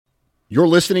You're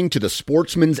listening to the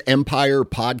Sportsman's Empire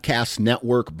Podcast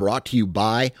Network, brought to you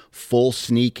by Full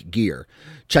Sneak Gear.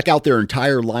 Check out their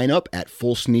entire lineup at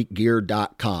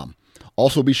fullsneakgear.com.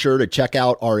 Also be sure to check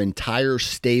out our entire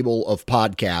stable of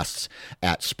podcasts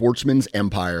at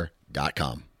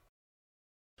sportsmansempire.com.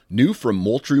 New from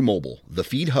Moultrie Mobile, the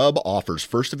Feed Hub offers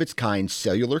first-of-its-kind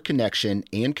cellular connection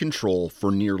and control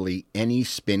for nearly any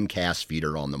spin cast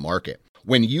feeder on the market.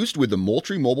 When used with the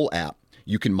Moultrie Mobile app,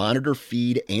 you can monitor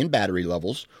feed and battery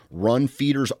levels, run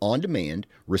feeders on demand,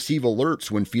 receive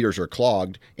alerts when feeders are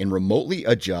clogged, and remotely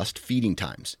adjust feeding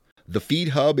times. The Feed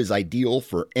Hub is ideal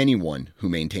for anyone who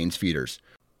maintains feeders.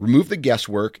 Remove the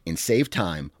guesswork and save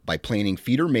time by planning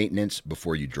feeder maintenance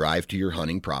before you drive to your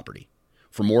hunting property.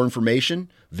 For more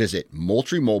information, visit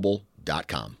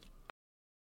MoultrieMobile.com.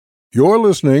 You're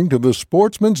listening to the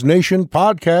Sportsman's Nation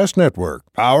Podcast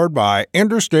Network, powered by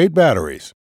Interstate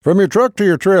Batteries. From your truck to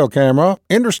your trail camera,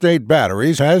 Interstate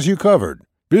Batteries has you covered.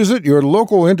 Visit your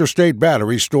local Interstate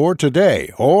Battery store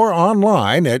today or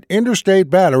online at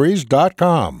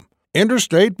interstatebatteries.com.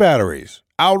 Interstate Batteries,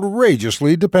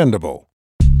 outrageously dependable.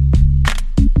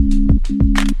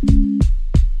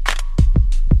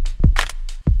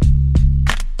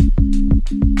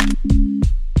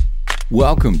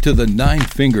 Welcome to the Nine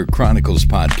Finger Chronicles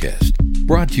podcast,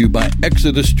 brought to you by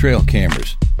Exodus Trail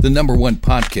Cameras, the #1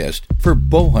 podcast for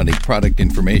bow hunting product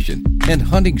information and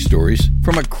hunting stories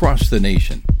from across the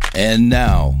nation. And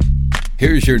now,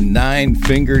 here's your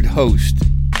nine-fingered host,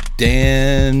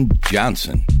 Dan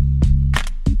Johnson.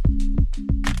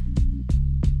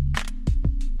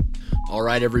 All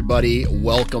right, everybody,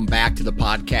 welcome back to the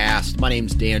podcast. My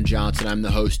name's Dan Johnson. I'm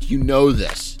the host. You know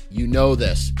this.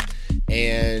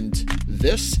 And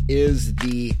this is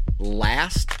the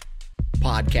last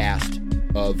podcast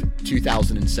of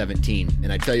 2017.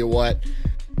 And I tell you what,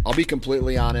 I'll be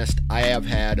completely honest, I have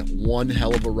had one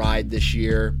hell of a ride this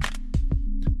year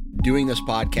doing this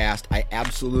podcast. I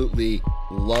absolutely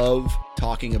love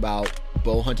talking about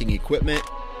bow hunting equipment,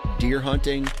 deer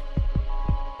hunting,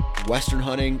 Western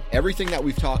hunting. Everything that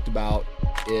we've talked about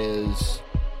is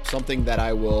something that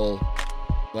I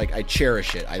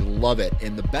cherish it. I love it.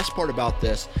 And the best part about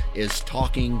this is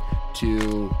talking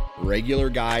to regular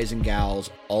guys and gals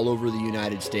all over the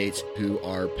United States who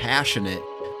are passionate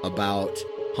about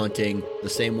hunting the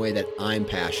same way that I'm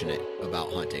passionate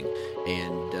about hunting.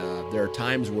 And there are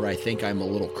times where I think I'm a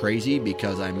little crazy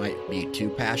because I might be too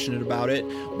passionate about it,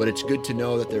 but it's good to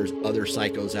know that there's other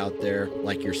psychos out there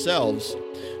like yourselves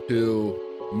who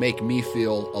make me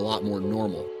feel a lot more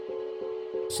normal.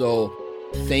 So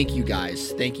thank you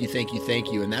guys. Thank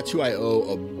you. And that's who I owe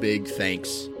a big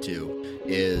thanks to,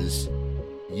 is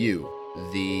you,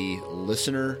 the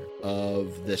listener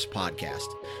of this podcast,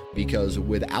 because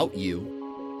without you,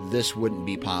 this wouldn't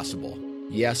be possible.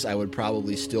 Yes, I would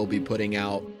probably still be putting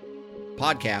out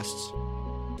podcasts,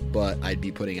 but I'd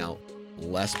be putting out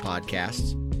less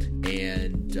podcasts.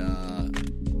 And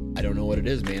I don't know what it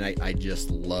is, man. I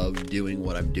just love doing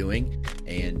what I'm doing,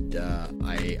 and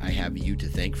I have you to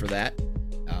thank for that.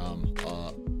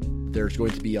 There's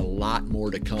going to be a lot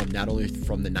more to come, not only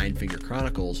from the Nine Finger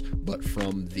Chronicles, but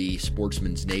from the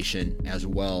Sportsman's Nation as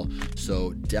well.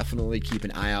 So definitely keep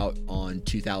an eye out on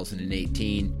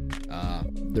 2018.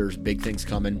 There's big things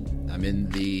coming. I'm in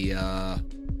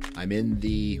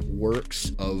the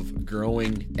works of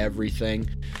growing everything.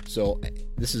 So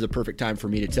this is a perfect time for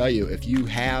me to tell you, if you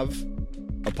have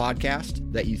a podcast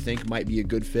that you think might be a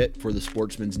good fit for the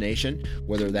Sportsman's Nation,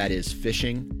 whether that is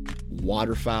fishing,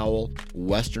 waterfowl,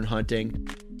 Western hunting,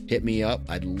 hit me up.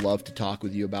 I'd love to talk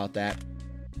with you about that.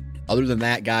 Other than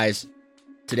that, guys,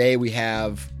 today we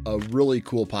have a really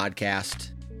cool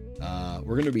podcast.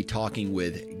 We're going to be talking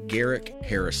with Garrick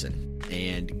Harrison,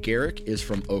 and Garrick is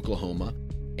from Oklahoma,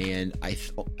 and I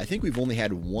think we've only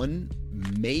had one,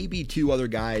 maybe two other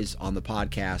guys on the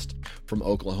podcast from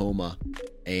Oklahoma,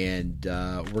 and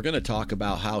we're going to talk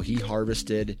about how he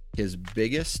harvested his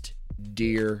biggest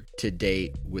deer to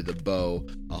date with a bow,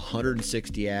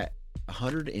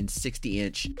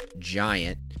 160-inch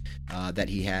giant that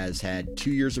he has had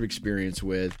 2 years of experience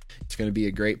with. It's going to be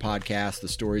a great podcast. The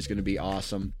story's going to be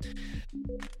awesome.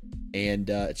 And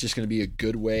it's just going to be a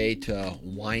good way to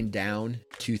wind down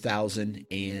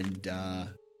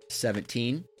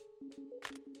 2017.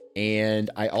 And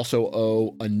I also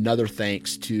owe another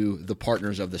thanks to the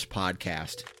partners of this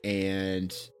podcast.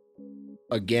 And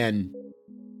again,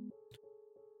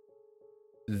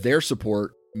 their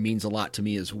support means a lot to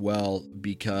me as well,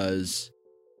 because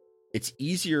it's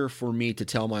easier for me to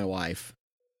tell my wife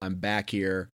I'm back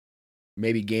here,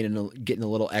 maybe getting a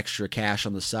little extra cash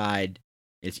on the side.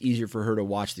 It's easier for her to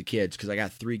watch the kids, because I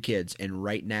got 3 kids, and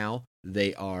right now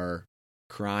they are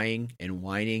crying and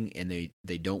whining, and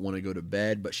they don't want to go to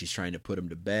bed, but she's trying to put them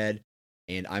to bed.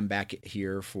 And I'm back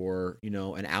here for,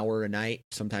 an hour a night,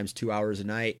 sometimes 2 hours a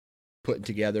night, putting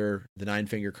together the Nine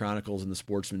Finger Chronicles and the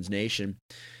Sportsman's Nation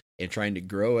and trying to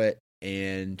grow it.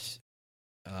 And,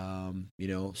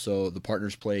 so the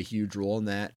partners play a huge role in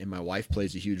that, and my wife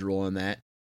plays a huge role in that.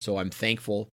 So I'm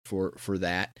thankful for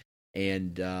that.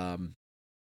 And,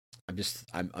 I'm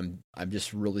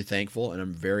just really thankful, and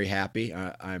I'm very happy.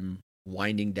 I'm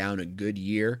winding down a good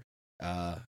year.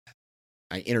 I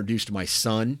introduced my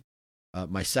son,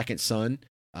 my second son,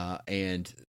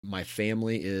 and my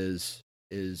family is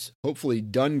hopefully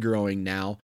done growing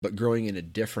now, but growing in a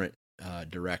different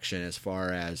direction as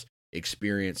far as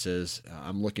experiences.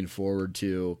 I'm looking forward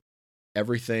to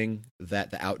everything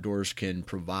that the outdoors can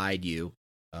provide you,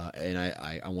 and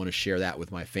I want to share that with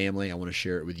my family. I want to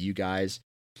share it with you guys.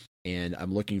 And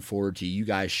I'm looking forward to you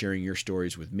guys sharing your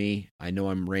stories with me. I know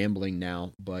I'm rambling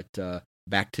now, but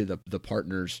back to the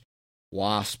partners: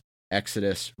 Wasp,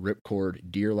 Exodus,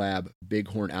 Ripcord, Deer Lab,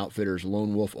 Bighorn Outfitters,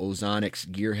 Lone Wolf, Ozonics,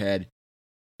 Gearhead,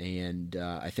 and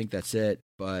I think that's it.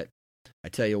 But I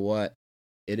tell you what,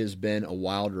 it has been a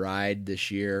wild ride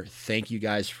this year. Thank you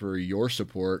guys for your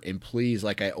support. And please,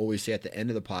 like I always say at the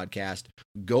end of the podcast,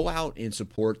 go out and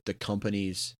support the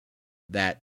companies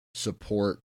that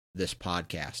support this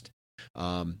podcast.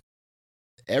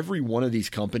 Every one of these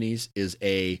companies is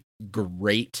a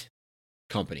great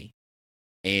company,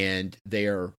 and they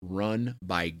are run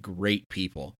by great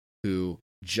people who,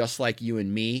 just like you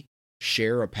and me,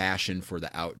 share a passion for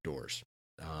the outdoors.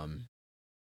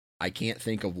 I can't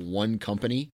think of one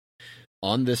company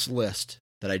on this list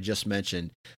that I just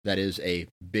mentioned that is a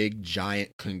big,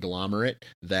 giant conglomerate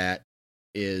that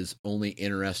is only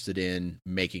interested in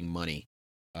making money.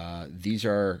 These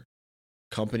are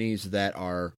companies that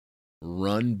are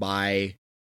run by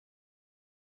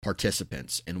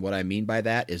participants. And what I mean by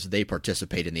that is they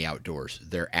participate in the outdoors.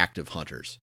 They're active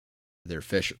hunters. They're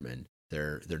fishermen.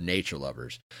 They're nature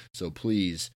lovers. So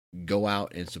please go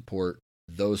out and support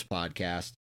those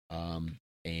podcasts.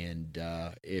 And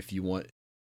if you want,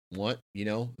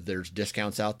 there's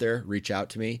discounts out there. Reach out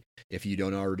to me if you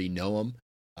don't already know them,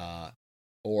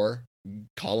 or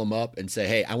call them up and say,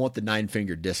 hey, I want the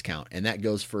 9-finger discount. And that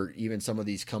goes for even some of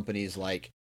these companies like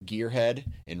Gearhead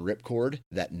and Ripcord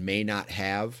that may not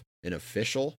have an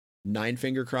official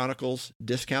 9-finger Chronicles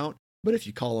discount. But if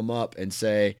you call them up and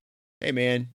say, hey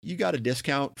man, you got a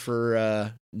discount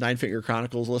for 9-finger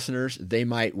Chronicles listeners, they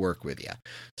might work with you.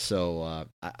 So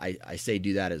I say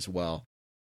do that as well.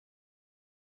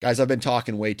 Guys, I've been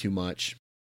talking way too much.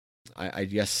 I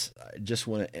guess I just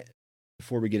want to,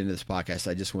 before we get into this podcast,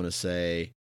 I just want to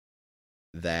say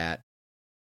that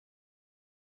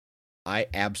I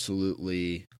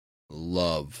absolutely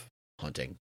love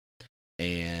hunting.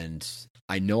 And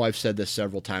I know I've said this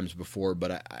several times before,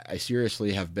 but I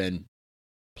seriously have been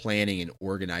planning and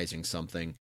organizing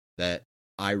something that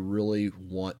I really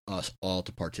want us all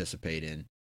to participate in.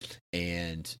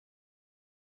 And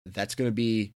that's going to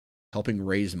be helping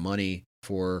raise money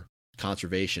for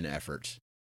conservation efforts.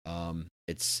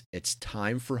 It's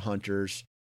time for hunters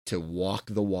to walk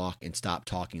the walk and stop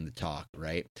talking the talk,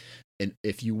 right? And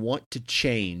if you want to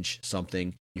change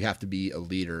something, you have to be a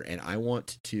leader. And I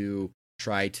want to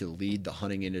try to lead the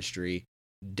hunting industry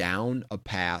down a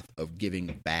path of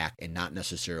giving back and not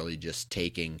necessarily just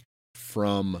taking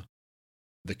from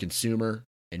the consumer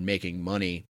and making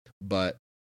money, but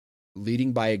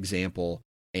leading by example.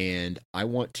 And I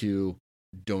want to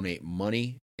donate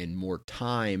money and more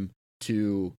time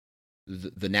to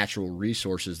the natural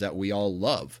resources that we all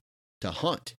love to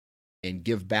hunt, and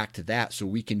give back to that so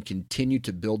we can continue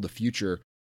to build the future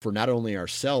for not only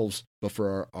ourselves, but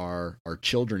for our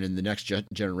children and the next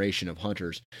generation of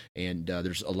hunters. And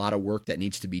there's a lot of work that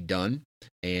needs to be done,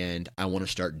 and I want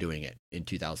to start doing it in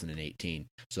 2018.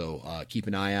 So keep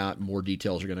an eye out. More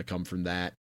details are going to come from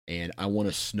that. And I want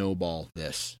to snowball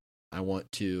this. I want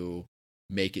to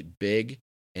make it big.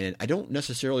 And I don't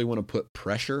necessarily want to put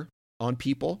pressure on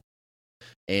people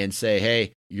and say,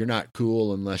 hey, you're not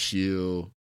cool unless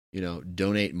you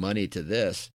donate money to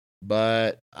this.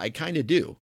 But I kind of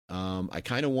do. I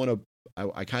kind of want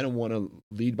to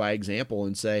lead by example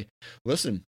and say,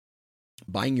 listen,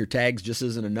 buying your tags just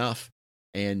isn't enough.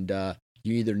 And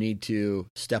you either need to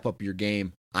step up your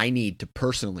game. I need to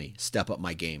personally step up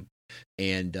my game.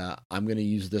 And I'm going to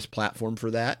use this platform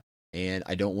for that. And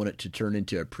I don't want it to turn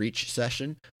into a preach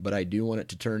session, but I do want it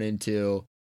to turn into,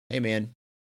 hey man,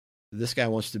 this guy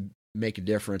wants to make a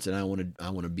difference, and I want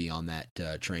to be on that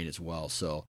train as well.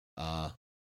 So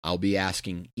I'll be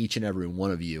asking each and every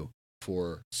one of you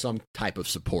for some type of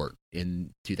support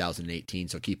in 2018.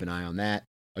 So keep an eye on that.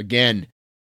 Again,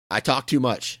 I talk too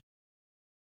much.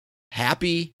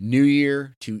 Happy New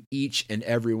Year to each and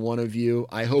every one of you.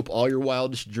 I hope all your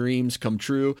wildest dreams come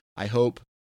true. I hope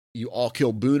you all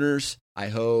kill booners. I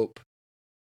hope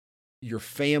your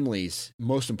families,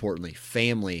 most importantly,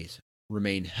 families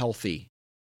remain healthy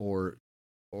or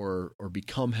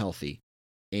become healthy.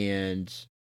 And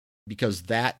because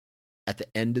that, at the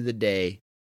end of the day,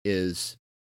 is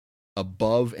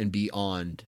above and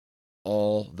beyond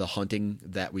all the hunting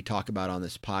that we talk about on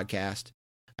this podcast.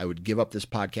 I would give up this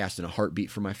podcast in a heartbeat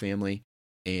for my family,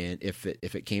 and if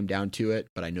it came down to it,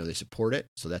 but I know they support it,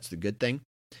 so that's the good thing.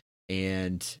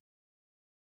 And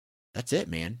that's it,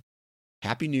 man.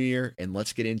 Happy New Year, and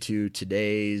let's get into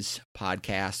today's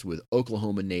podcast with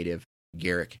Oklahoma native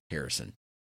Garrick Harrison.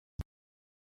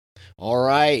 All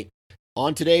right.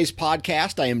 On today's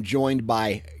podcast, I am joined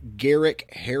by Garrick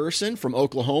Harrison from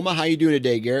Oklahoma. How you doing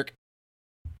today, Garrick?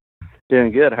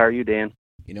 Doing good. How are you, Dan?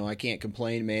 You know, I can't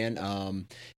complain, man.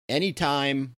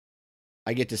 Anytime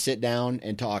I get to sit down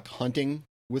and talk hunting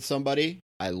with somebody,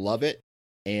 I love it.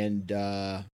 And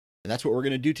that's what we're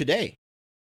going to do today.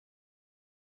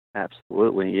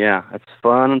 Absolutely. Yeah. That's a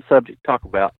fun subject to talk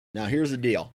about. Now, here's the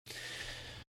deal.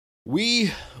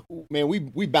 We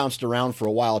bounced around for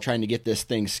a while trying to get this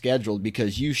thing scheduled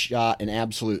because you shot an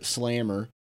absolute slammer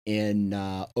in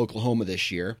Oklahoma this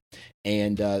year,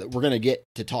 and we're going to get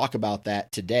to talk about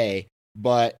that today.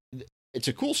 But it's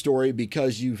a cool story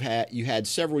because you had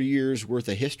several years worth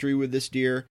of history with this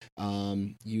deer.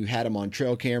 You had him on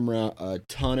trail camera a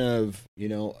ton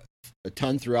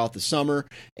throughout the summer,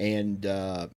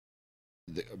 and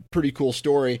pretty cool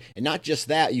story. And not just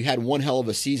that, you had one hell of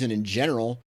a season in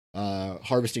general.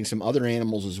 Harvesting some other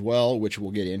animals as well, which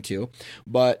we'll get into.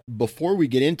 But before we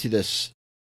get into this,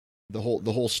 the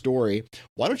whole story,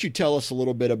 why don't you tell us a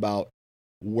little bit about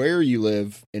where you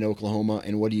live in Oklahoma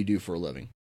and what do you do for a living?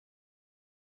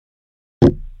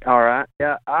 All right.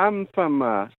 Yeah, I'm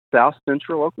from South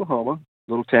Central Oklahoma,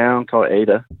 little town called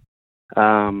Ada.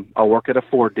 I work at a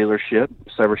Ford dealership,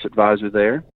 service advisor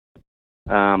there.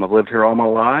 I've lived here all my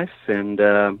life and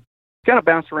kind of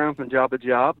bounced around from job to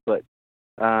job, but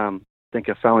I think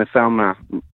I finally found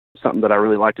something that I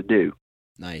really like to do.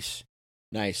 Nice.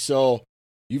 So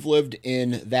you've lived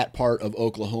in that part of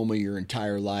Oklahoma your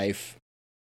entire life.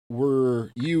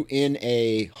 Were you in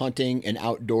a hunting and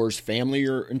outdoors family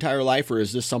your entire life, or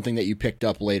is this something that you picked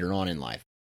up later on in life?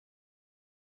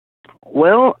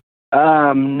 Well,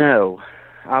 no.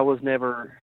 I was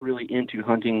never really into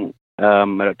hunting at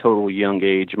a total young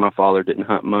age. My father didn't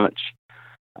hunt much.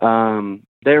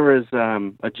 There was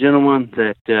a gentleman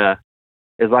that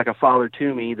is like a father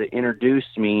to me that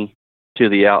introduced me to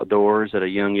the outdoors at a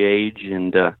young age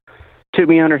and took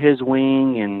me under his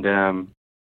wing and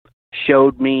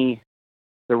showed me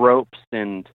the ropes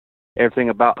and everything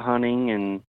about hunting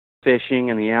and fishing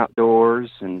and the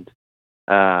outdoors. And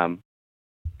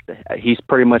he's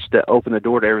pretty much opened the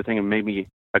door to everything and made me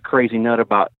a crazy nut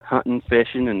about hunting,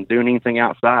 fishing, and doing anything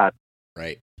outside.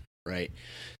 Right.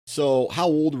 So how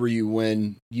old were you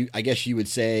when I guess you would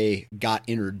say, got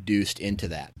introduced into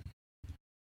that?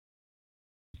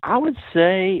 I would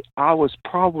say I was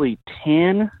probably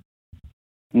 9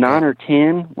 or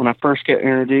 10 when I first got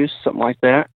introduced, something like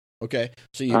that. Okay.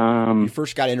 So you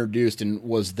first got introduced, and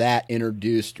was that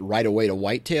introduced right away to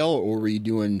whitetail, or were you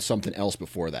doing something else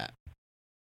before that?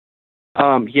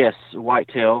 Yes,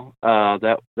 whitetail.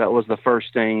 That was the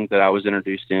first thing that I was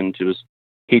introduced into.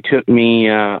 He took me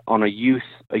on a youth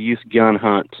gun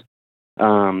hunt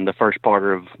the first part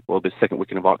of the second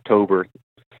weekend of October.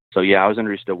 So yeah, I was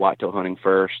introduced to whitetail hunting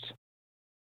first.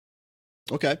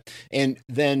 Okay, and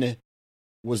then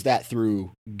was that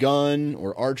through gun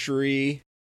or archery?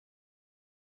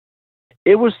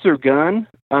 It was through gun.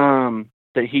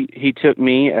 That he took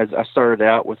me as I started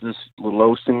out with this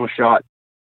low single shot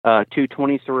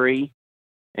 223,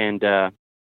 and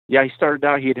yeah, he started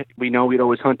out. We'd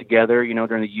always hunt together,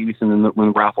 during the youth, and then when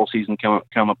the rifle season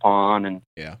come upon, and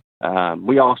yeah,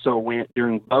 we also went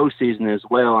during bow season as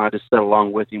well. I just sat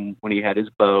along with him when he had his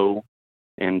bow,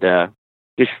 and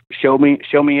just show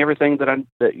me everything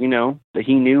that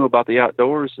he knew about the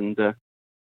outdoors, and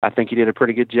I think he did a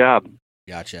pretty good job.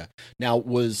 Gotcha. Now,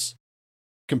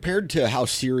 compared to how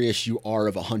serious you are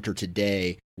of a hunter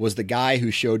today, was the guy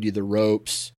who showed you the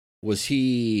ropes, was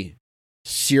he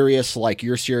serious like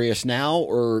you're serious now,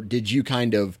 or did you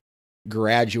kind of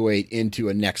graduate into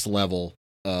a next level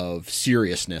of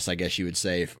seriousness, I guess you would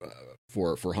say,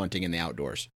 for hunting in the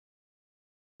outdoors?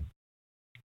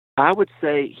 I would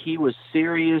say he was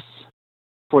serious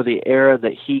for the era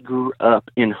that he grew up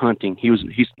in hunting.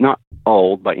 He's not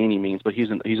old by any means, but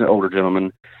he's an older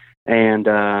gentleman. And,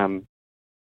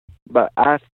 but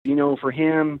for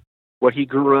him, what he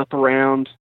grew up around,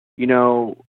 he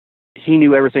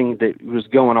knew everything that was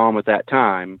going on with that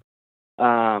time.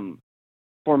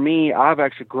 For me, I've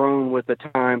actually grown with the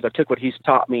times. I took what he's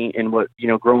taught me and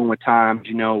growing with times,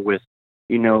 with,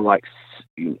 like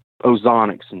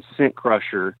ozonics and scent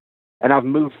crusher. And I've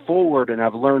moved forward and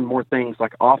I've learned more things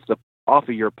like off of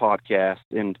your podcast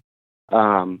and,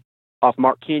 off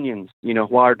Mark Kenyon's,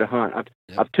 Wired to Hunt.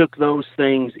 I've took those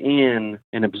things in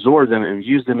and absorbed them and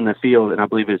used them in the field. And I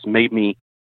believe it's made me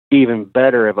even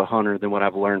better of a hunter than what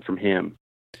I've learned from him.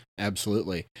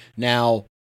 Absolutely. Now,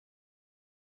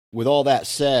 with all that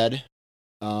said,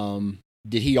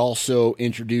 did he also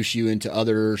introduce you into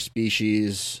other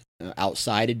species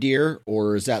outside of deer,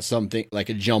 or is that something like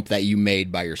a jump that you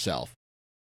made by yourself?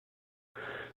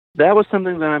 That was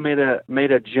something that I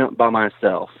made a jump by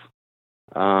myself.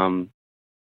 I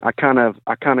kind of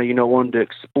wanted to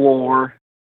explore.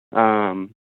 I've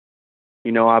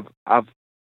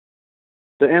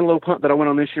the antelope hunt that I went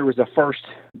on this year was the first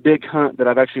big hunt that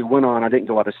I've actually went on. I didn't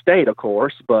go out of state, of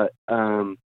course, but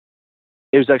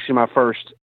it was actually my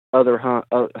first other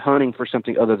hunting for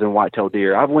something other than whitetail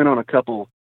deer. I've went on a couple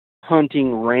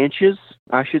hunting ranches,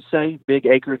 I should say, big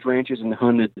acreage ranches, and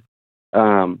hunted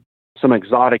some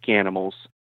exotic animals,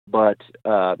 but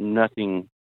nothing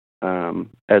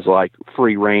as like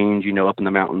free range, up in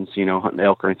the mountains, hunting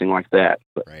elk or anything like that.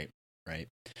 But, Right.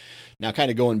 Now,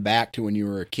 kind of going back to when you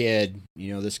were a kid,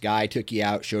 this guy took you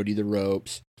out, showed you the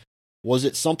ropes. Was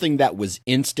it something that was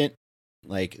instant?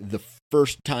 Like the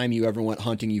first time you ever went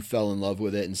hunting, you fell in love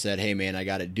with it and said, hey man, I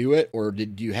got to do it? Or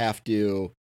did you have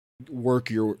to work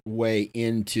your way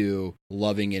into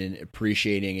loving it and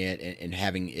appreciating it and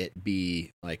having it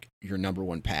be like your number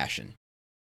one passion?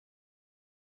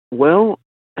 Well,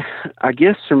 I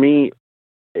guess for me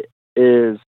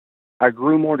is I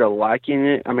grew more to liking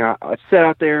it. I mean, I sat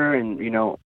out there and,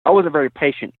 I wasn't very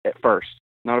patient at first.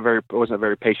 I wasn't a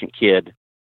very patient kid.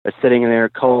 Sitting in there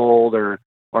cold or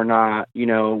not,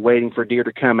 waiting for deer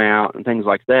to come out and things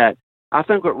like that. I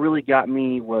think what really got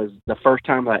me was the first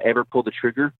time I ever pulled the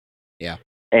trigger. Yeah.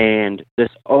 And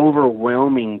this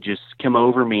overwhelming just came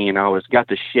over me, and I got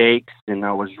the shakes, and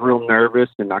I was real nervous,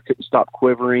 and I couldn't stop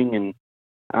quivering, and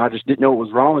I just didn't know what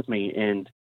was wrong with me. And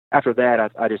after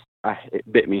that,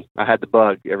 it bit me. I had the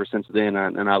bug ever since then,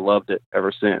 and I loved it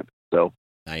ever since. So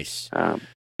nice.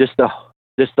 Just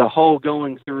the whole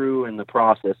going through and the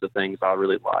process of things I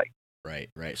really like.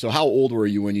 Right. So how old were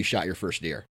you when you shot your first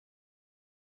deer?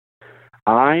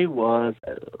 I was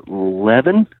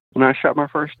 11 when I shot my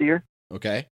first deer.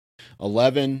 Okay.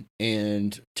 11.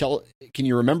 And can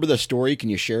you remember the story? Can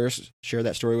you share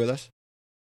that story with us?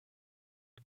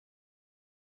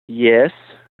 Yes.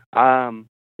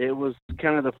 It was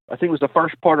kind of I think it was the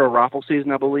first part of rifle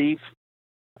season, I believe.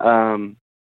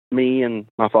 Me and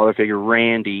my father figure,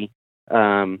 Randy,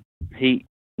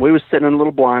 we was sitting on a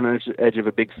little blind on the edge of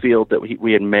a big field that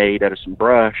we had made out of some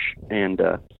brush, and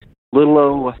I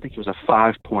think it was a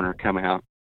 5-pointer come out,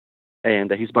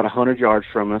 and he's about 100 yards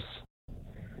from us,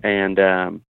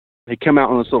 and he come out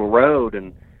on this little road,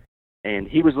 and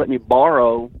he was letting me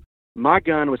borrow. My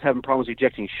gun was having problems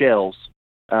ejecting shells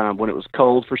when it was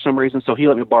cold for some reason, so he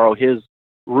let me borrow his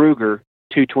Ruger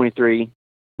 223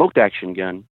 bolt action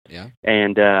gun. Yeah.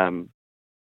 And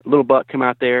little buck come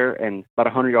out there and about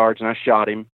 100 yards, and I shot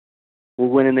him. We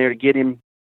went in there to get him,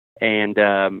 and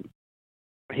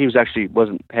he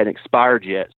hadn't expired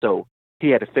yet, so he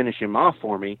had to finish him off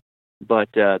for me. But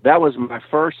that was my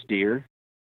first deer.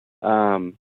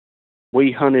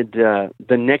 We hunted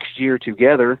the next year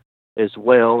together as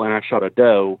well, and I shot a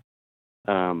doe.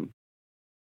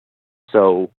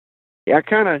 So yeah,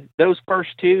 those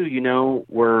first two,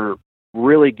 were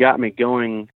really got me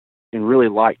going and really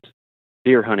liked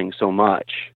deer hunting so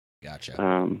much.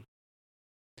 Gotcha.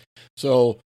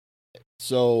 So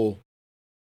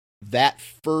that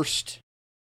first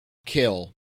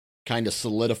kill kind of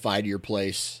solidified your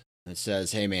place and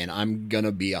says, hey man, I'm going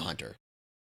to be a hunter.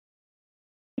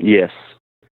 Yes.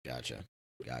 Gotcha.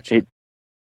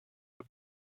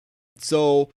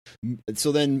 So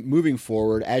then moving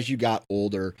forward, as you got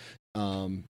older,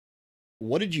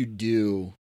 what did you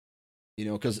do?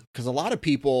 Cause a lot of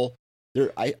people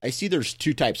I see there's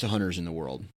two types of hunters in the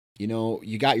world.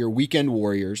 You got your weekend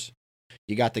warriors.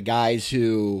 You got the guys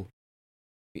who,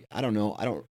 I don't know. I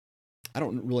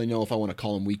don't really know if I want to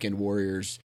call them weekend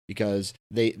warriors because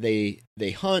they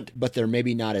hunt, but they're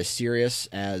maybe not as serious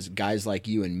as guys like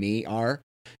you and me are.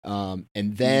 And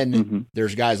then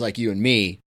there's guys like you and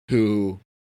me who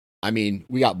I mean,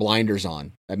 we got blinders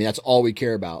on. I mean, that's all we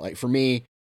care about. Like for me,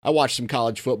 I watch some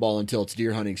college football until it's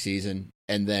deer hunting season,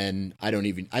 and then I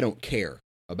don't care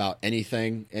about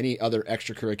anything, any other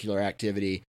extracurricular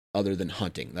activity other than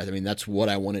hunting. I mean, that's what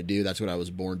I want to do. That's what I was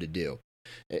born to do.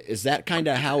 Is that kind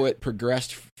of how it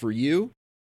progressed for you?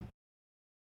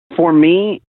 For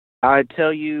me, I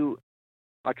tell you,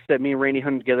 like I said, me and Randy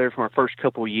hunted together for our first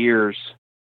couple of years,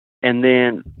 and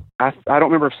then I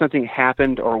don't remember if something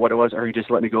happened or what it was, or he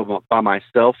just let me go by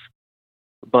myself.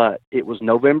 But it was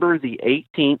November the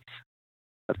 18th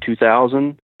of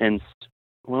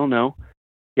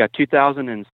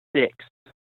 2006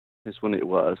 is when it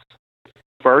was.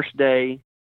 First day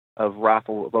of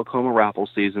Oklahoma rifle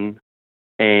season,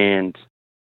 and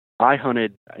I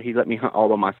hunted. He let me hunt all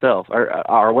by myself, or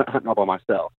I went hunting all by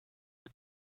myself.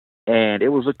 And it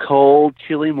was a cold,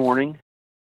 chilly morning,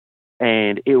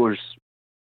 and it was,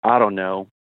 I don't know,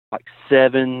 like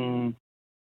 7:30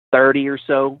 or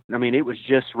so. I mean, it was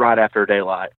just right after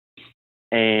daylight,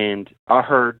 and I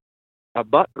heard a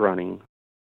buck running,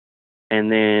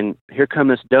 and then here come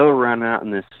this doe running out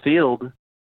in this field, and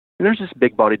there's this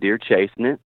big body deer chasing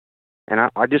it, and I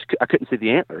couldn't see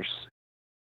the antlers.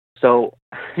 So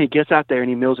he gets out there and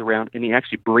he mills around, and he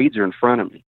actually breeds her in front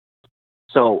of me.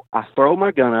 So I throw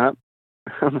my gun up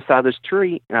on the side of this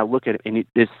tree, and I look at it, and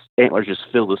this antlers just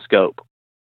fill the scope.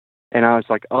 And I was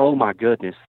like, oh my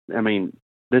goodness. I mean,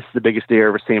 this is the biggest deer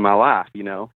I've ever seen in my life, you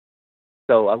know.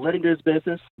 So I let him do his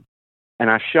business, and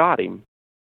I shot him.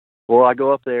 Well, I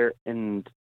go up there, and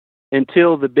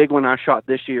until the big one I shot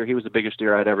this year, he was the biggest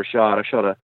deer I'd ever shot.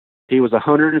 He was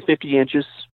 150 inches.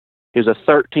 He was a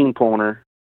 13-pointer,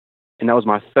 and that was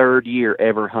my third year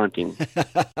ever hunting.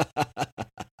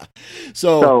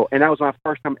 So, and that was my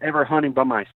first time ever hunting by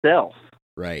myself.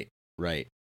 Right.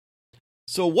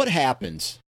 So what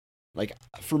happens? Like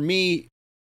for me,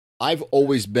 I've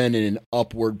always been in an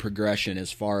upward progression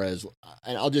as far as,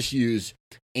 and I'll just use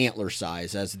antler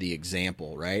size as the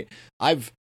example, right?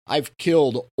 I've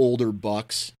killed older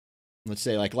bucks. Let's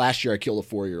say like last year I killed a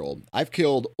 4-year-old. I've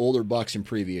killed older bucks in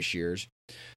previous years.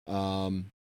 And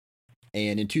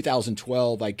in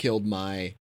 2012, I killed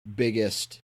my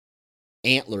biggest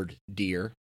antlered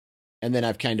deer. And then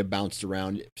I've kind of bounced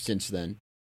around since then.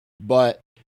 But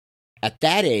at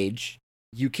that age,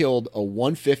 you killed a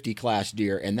 150 class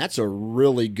deer, and that's a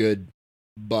really good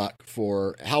buck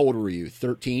for, how old were you,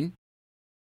 13?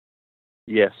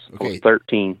 Yes, okay. I was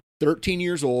 13. 13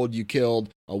 years old, you killed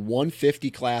a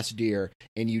 150 class deer,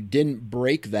 and you didn't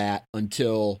break that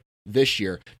until this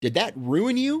year. Did that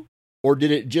ruin you, or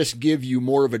did it just give you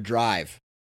more of a drive?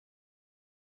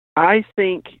 I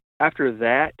think after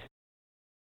that,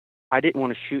 I didn't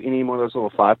want to shoot any more of those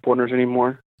little 5-pointers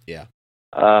anymore. Yeah.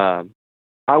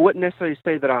 I wouldn't necessarily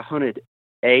say that I hunted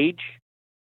age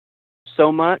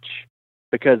so much,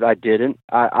 because I didn't.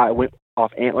 I went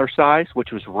off antler size,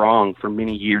 which was wrong. For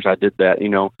many years I did that, you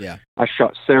know. Yeah. I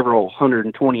shot several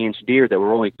 120-inch deer that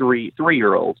were only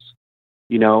three-year-olds,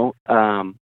 you know.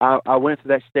 I went to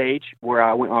that stage where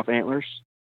I went off antlers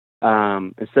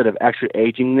instead of actually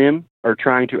aging them or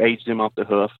trying to age them off the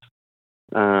hoof.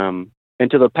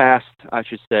 Until the past, I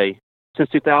should say, since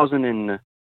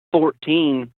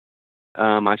 2014,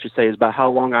 I should say, is about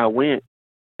how long I went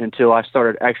until I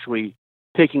started actually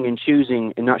picking and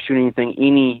choosing and not shooting anything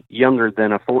any younger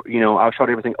than I shot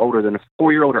everything older than a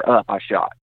 4-year-old or up. I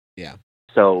shot. Yeah.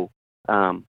 So,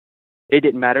 it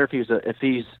didn't matter if he's a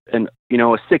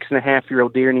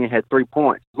 6.5-year-old deer and he had 3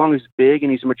 points. As long as he's big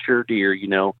and he's a mature deer, you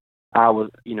know, I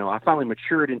finally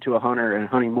matured into a hunter and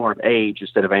hunting more of age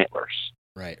instead of antlers.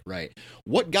 Right.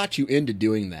 What got you into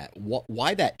doing that?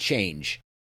 Why that change?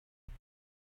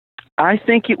 I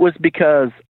think it was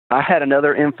because I had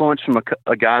another influence from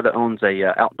a guy that owns a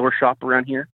outdoor shop around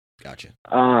here. Gotcha.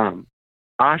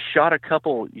 I shot a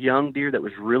couple young deer that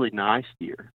was really nice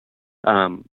deer.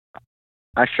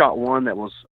 I shot one that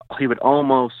he would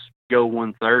almost go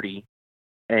 130,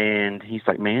 and he's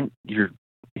like, man,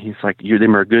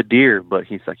 them are a good deer, but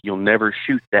he's like, you'll never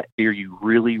shoot that deer you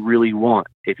really, really want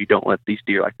if you don't let these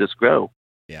deer like this grow.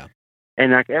 Yeah.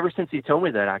 And like ever since he told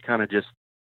me that, it just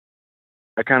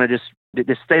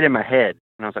stayed in my head.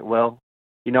 And I was like, well,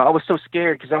 you know, I was so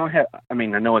scared because I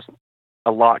know it's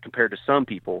a lot compared to some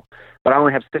people, but I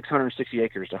only have 660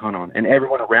 acres to hunt on, and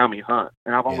everyone around me hunts.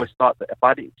 And I've always thought that if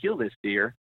I didn't kill this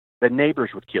deer, the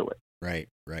neighbors would kill it. Right.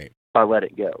 If I let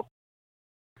it go.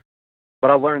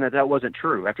 But I learned that wasn't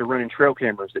true after running trail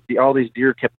cameras, that all these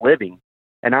deer kept living,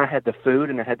 and I had the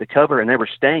food and I had the cover, and they were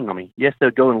staying on me. Yes,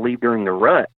 they'd go and leave during the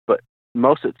rut, but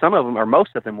most of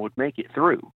them would make it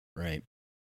through. Right.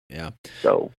 Yeah.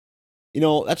 So, you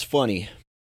know, that's funny.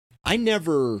 I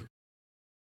never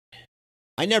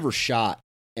I never shot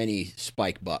any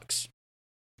spike bucks.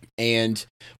 And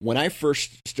when I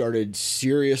first started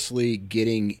seriously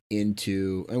getting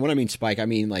into, and when I mean spike, I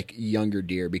mean like younger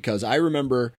deer, because I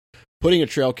remember putting a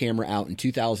trail camera out in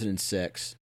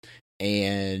 2006,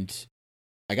 and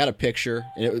I got a picture,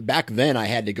 and back then I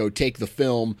had to go take the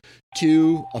film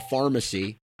to a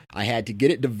pharmacy. I had to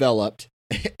get it developed,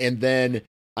 and then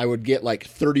I would get like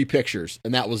 30 pictures,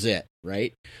 and that was it,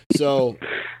 right? So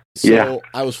Yeah.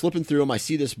 I was flipping through them. I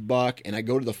see this buck, and I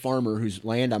go to the farmer whose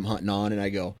land I'm hunting on, and I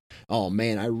go, oh,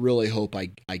 man, I really hope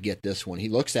I get this one. He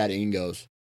looks at it and goes,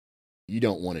 you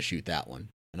don't want to shoot that one.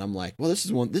 And I'm like, well, this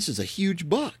is a huge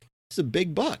buck. This is a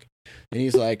big buck. And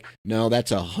he's like, no,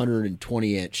 that's a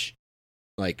 120-inch,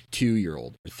 like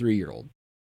 2-year-old or 3-year-old.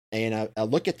 And I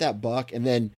look at that buck, and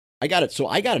then I got it. So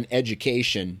I got an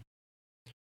education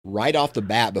right off the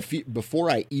bat before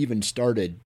I even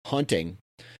started hunting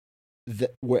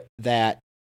that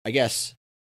I guess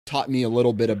taught me a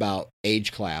little bit about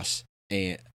age class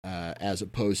and as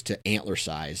opposed to antler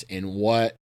size and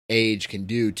what age can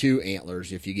do to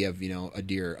antlers if you give a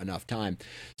deer enough time.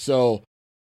 So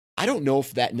I don't know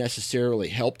if that necessarily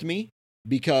helped me,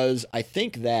 because I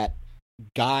think that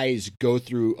guys go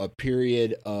through a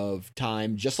period of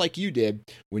time just like you did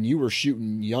when you were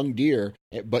shooting young deer,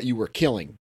 but you were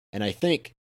killing. And I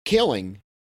think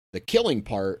the killing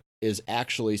part is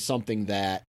actually something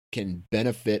that can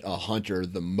benefit a hunter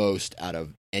the most out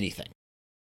of anything.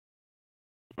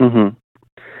 Mm-hmm.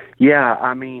 Yeah,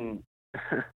 I mean,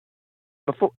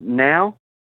 now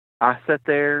I sit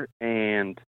there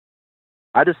and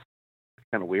I just,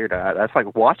 kind of weird. That's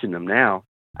like watching them now.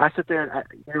 I sit there and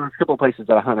there are a couple of places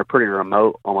that I hunt are pretty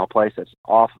remote on my place that's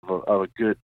off of a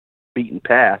good beaten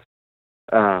path.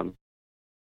 And,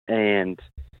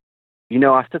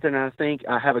 I sit there and I think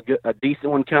I have a decent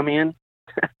one come in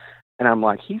and I'm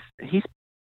like, he's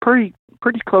pretty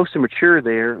close to mature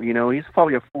there. He's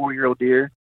probably a 4-year-old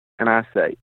deer. And I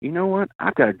say, you know what?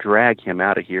 I've got to drag him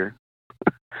out of here.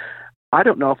 I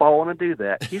don't know if I want to do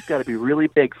that. He's got to be really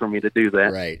big for me to do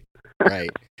that. Right.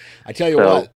 I tell you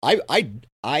what,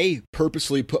 I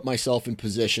purposely put myself in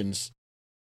positions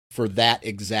for that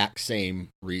exact same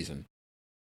reason,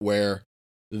 where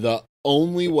the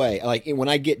only way, like when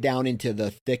I get down into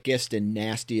the thickest and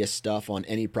nastiest stuff on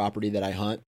any property that I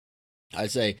hunt, I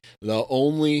say the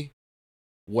only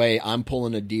way I'm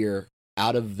pulling a deer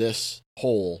out of this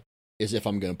hole is if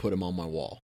I'm going to put him on my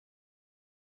wall.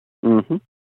 Mm-hmm.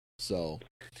 So,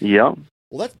 yeah.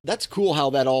 Well, that's cool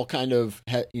how that all kind of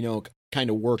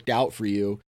worked out for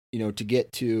you, to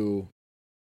get to,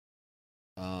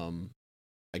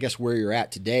 I guess where you're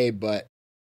at today. But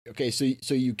okay,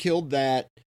 so you killed that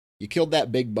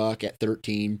big buck at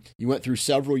 13. You went through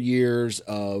several years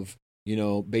of,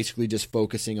 basically just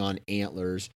focusing on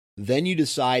antlers. Then you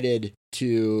decided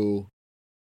to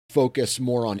focus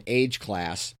more on age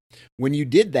class. When you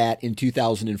did that in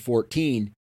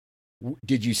 2014,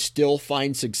 did you still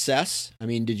find success? I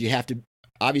mean, did you have to,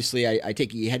 obviously I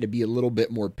take it you had to be a little bit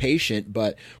more patient,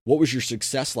 but what was your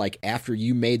success like after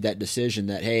you made that decision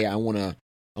that, hey, I want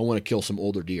to kill some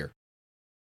older deer?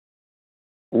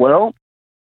 Well,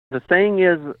 the thing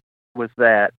is with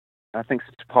that, I think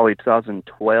it's probably 2012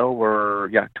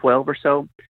 12 or so,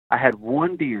 I had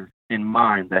one deer in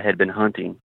mind that had been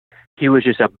hunting. He was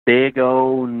just a big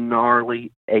old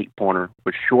gnarly 8-pointer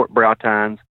with short brow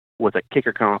tines with a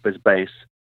kicker comb off his base.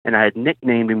 And I had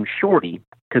nicknamed him Shorty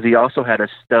because he also had a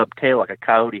stub tail like a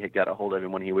coyote had got a hold of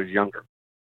him when he was younger.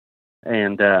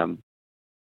 And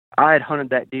I had hunted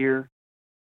that deer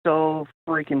so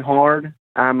freaking hard.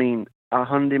 I mean, I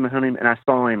hunted him, and I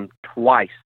saw him twice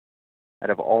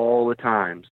out of all the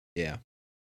times. Yeah.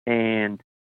 And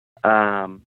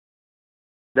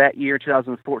that year,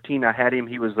 2014, I had him.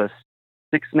 He was a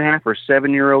 6.5 or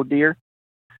 7-year-old deer,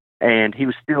 and he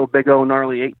was still a big old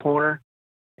gnarly 8-pointer.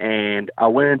 And I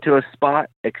went into a spot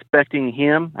expecting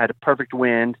him. I had a perfect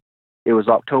wind. It was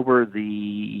October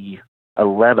the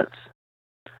 11th.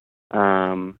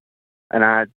 And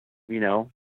I,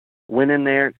 went in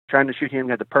there trying to shoot him,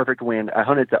 got the perfect wind. I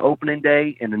hunted the opening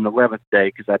day and then the 11th day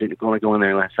because I didn't want to go in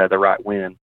there unless I had the right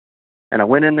wind. And I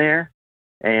went in there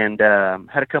and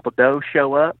had a couple does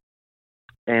show up.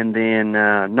 And then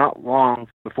not long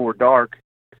before dark,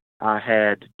 I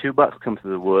had 2 bucks come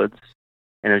through the woods.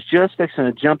 And I was just fixing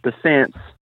to jump the fence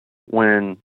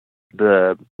when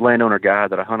the landowner guy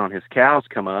that I hunt on his cows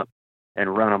come up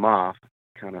and run them off.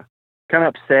 Kind of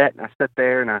upset. And I sat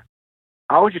there and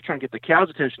I was just trying to get the cows'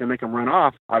 attention to make them run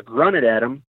off. I grunted at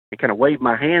them and kind of waved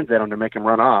my hands at them to make them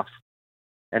run off.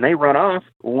 And they run off.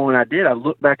 Well, when I did, I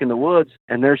looked back in the woods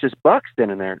and there's this buck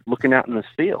standing there looking out in this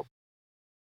field.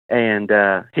 And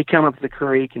he come up to the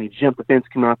creek, and he jumped the fence,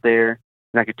 came out there,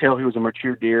 and I could tell he was a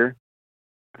mature deer.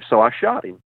 So I shot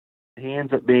him. He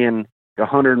ends up being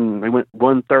 100, and he went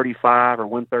 135 or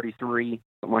 133,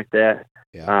 something like that.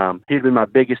 Yeah. He'd been my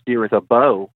biggest deer with a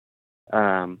bow,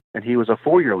 and he was a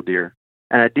 4-year-old deer.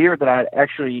 And a deer that I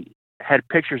actually had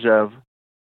pictures of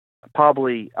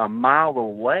probably a mile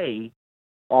away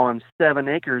on 7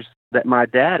 acres that my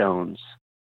dad owns.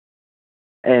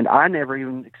 And I never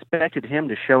even expected him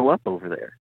to show up over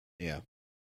there. Yeah.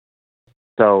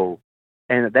 So,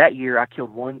 and that year I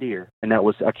killed 1 deer, and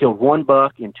I killed 1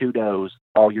 buck and 2 does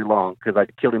all year long because I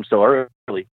killed him so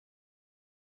early.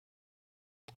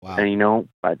 Wow. And,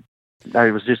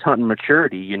 I was just hunting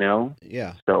maturity,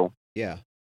 Yeah. So. Yeah.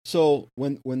 So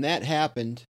when that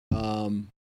happened,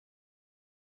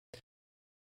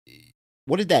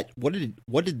 what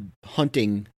did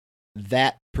hunting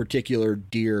that particular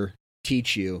deer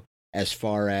teach you as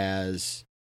far as,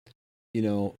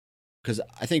 because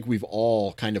I think we've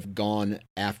all kind of gone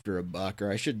after a buck, or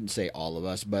I shouldn't say all of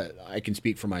us, but I can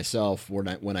speak for myself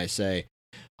when I say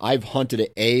I've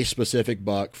hunted a specific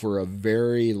buck for a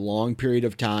very long period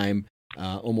of time,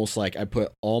 almost like I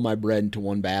put all my bread into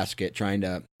one basket trying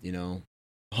to,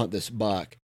 hunt this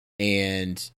buck,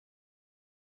 and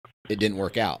it didn't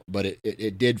work out, but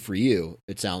it did for you.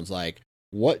 It sounds like.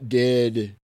 What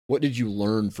did you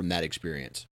learn from that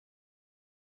experience?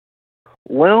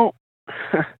 Well,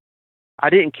 I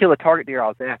didn't kill a target deer I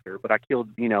was after, but I killed,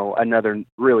 another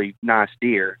really nice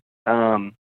deer.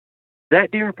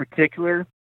 That deer in particular,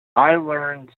 I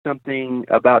learned something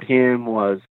about him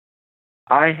was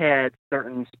I had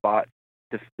certain spots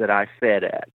that I fed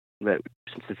at, that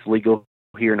since it's legal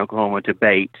here in Oklahoma to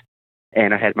bait,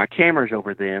 and I had my cameras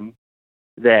over them,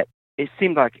 that it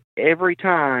seemed like every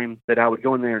time that I would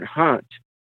go in there and hunt,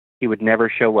 he would never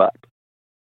show up.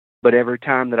 But every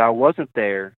time that I wasn't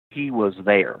there, he was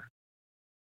there.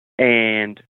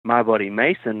 And my buddy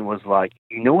Mason was like,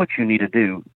 you know what you need to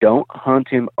do? Don't hunt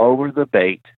him over the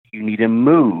bait. You need to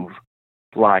move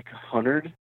like 100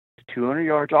 to 200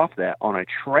 yards off that on a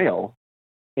trail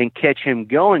and catch him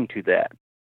going to that.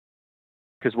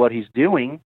 Because what he's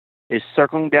doing is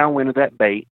circling downwind of that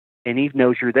bait, and he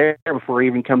knows you're there before he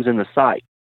even comes in the sight.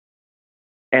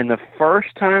 And the first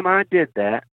time I did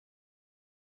that,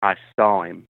 I saw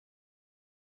him.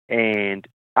 And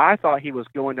I thought he was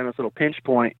going down this little pinch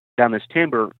point, down this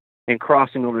timber, and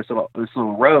crossing over this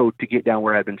little road to get down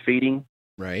where I'd been feeding.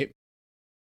 Right.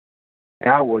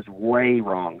 And I was way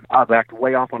wrong. I backed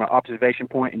way off on an observation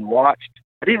point and watched.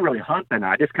 I didn't really hunt that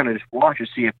night. I just kind of just watched to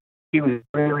see if he was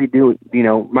really doing,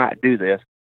 might do this.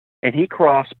 And he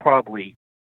crossed probably,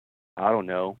 I don't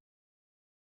know,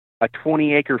 a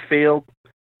 20-acre field.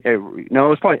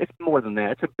 No, it's more than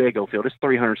that. It's a big old field. It's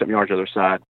 300-something yards the other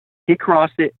side. He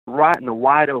crossed it right in the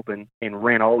wide open and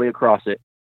ran all the way across it.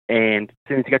 And as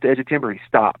soon as he got to the edge of timber, he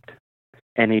stopped.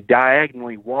 And he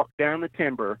diagonally walked down the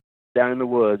timber, down in the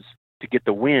woods, to get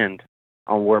the wind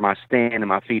on where my stand and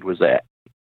my feed was at.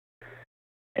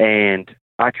 And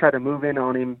I tried to move in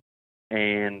on him,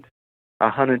 and I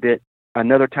hunted it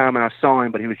another time, and I saw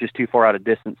him, but he was just too far out of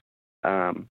distance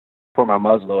for my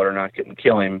muzzleloader, and I couldn't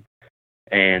kill him.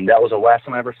 And that was the last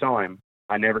time I ever saw him.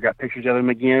 I never got pictures of him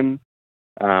again.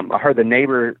 I heard the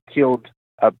neighbor killed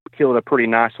a pretty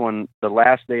nice one the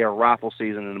last day of rifle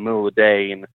season in the middle of the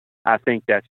day, and I think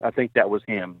that was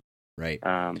him. Right.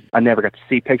 I never got to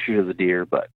see pictures of the deer,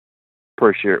 but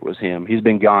pretty sure it was him. He's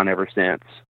been gone ever since.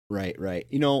 Right.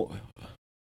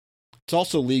 It's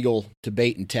also legal to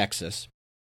bait in Texas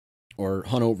or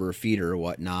hunt over a feeder or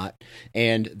whatnot.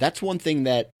 And that's one thing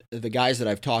that the guys that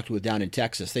I've talked with down in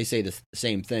Texas, they say the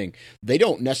same thing. They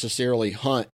don't necessarily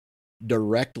hunt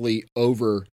directly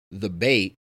over the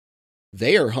bait.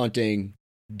 They are hunting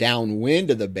downwind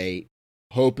of the bait,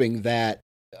 hoping that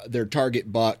their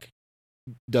target buck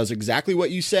does exactly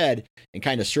what you said and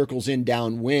kind of circles in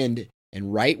downwind.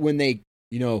 And right when they,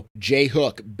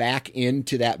 J-hook back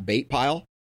into that bait pile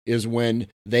is when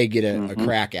they get a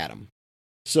crack at them.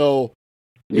 So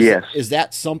yes. Is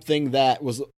that something that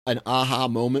was an aha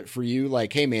moment for you?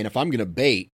 Like, hey man, if I'm going to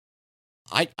bait,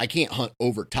 I can't hunt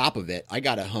over top of it. I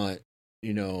got to hunt,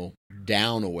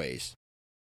 down a ways.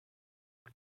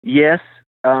 Yes.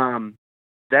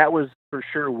 That was for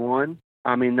sure one.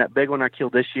 I mean, that big one I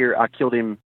killed this year, I killed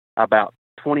him about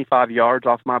 25 yards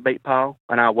off my bait pile,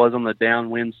 and I was on the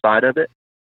downwind side of it.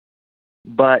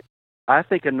 But I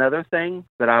think another thing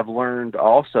that I've learned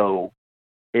also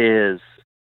is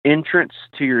entrance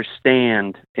to your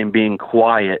stand and being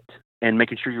quiet and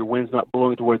making sure your wind's not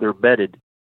blowing to where they're bedded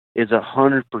is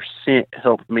 100%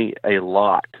 helped me a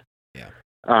lot. Yeah.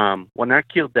 When I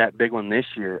killed that big one this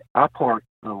year, I parked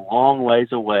a long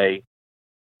ways away,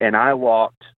 and I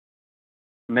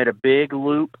made a big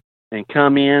loop, and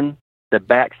come in the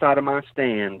backside of my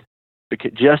stand,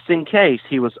 because just in case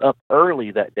he was up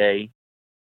early that day,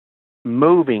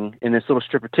 moving in this little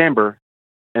strip of timber,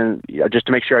 and just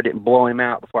to make sure I didn't blow him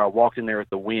out before I walked in there with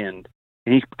the wind.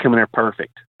 And he's coming there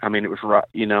perfect. I mean, it was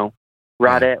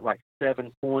right at like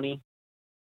 720,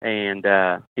 and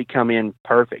he come in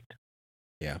perfect.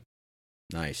 Yeah.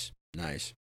 Nice.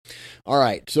 All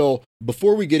right. So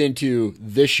before we get into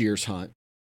this year's hunt,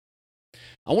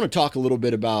 I want to talk a little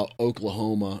bit about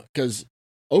Oklahoma, because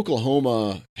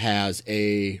Oklahoma has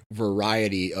a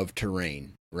variety of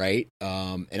terrain, right?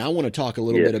 And I want to talk a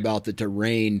little bit about the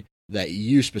terrain that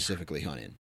you specifically hunt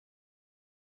in.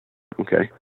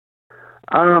 Okay.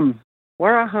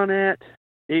 Where I hunt at,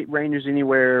 it ranges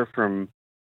anywhere from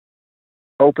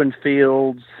open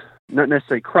fields, not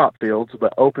necessarily crop fields,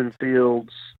 but open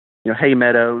fields, hay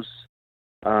meadows,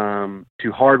 to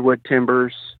hardwood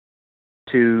timbers,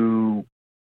 to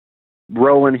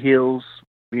rolling hills,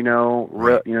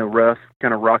 rough,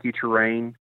 kind of rocky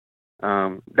terrain.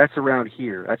 That's around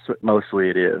here. That's what mostly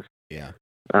it is. Yeah.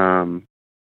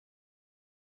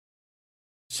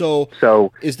 So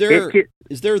is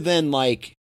there then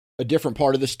like a different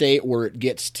part of the state where it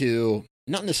gets to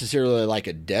not necessarily like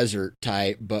a desert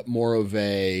type, but more of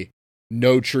a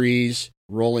no trees,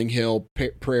 rolling hill,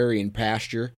 prairie and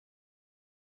pasture?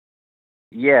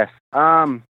 Yes.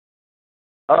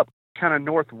 Up kind of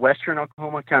northwestern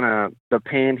Oklahoma, kind of the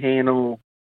Panhandle,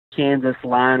 Kansas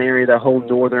line area, the whole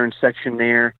northern section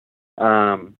there.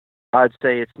 I'd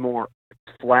say it's more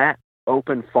flat,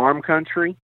 open farm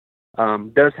country.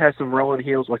 Does have some rolling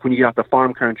hills, like when you get off the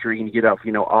farm country and you get off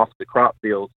the crop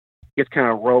fields, it's kind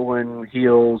of rolling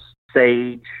hills,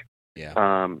 sage,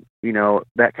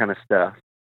 that kind of stuff.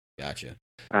 Gotcha.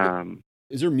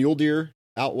 Is there mule deer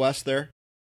out west there?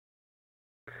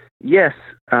 Yes,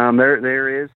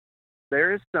 there is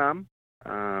some.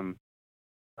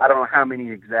 I don't know how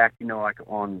many exact, like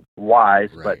on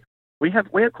Wise, right. But we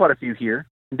have quite a few here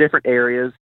in different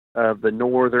areas of the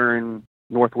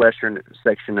northwestern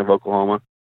section of Oklahoma.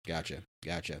 Gotcha.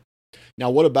 Now,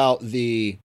 what about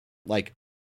the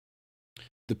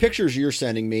pictures you're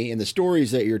sending me and the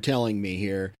stories that you're telling me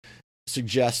here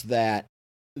suggest that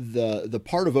the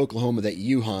part of Oklahoma that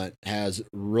you hunt has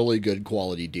really good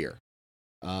quality deer.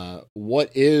 What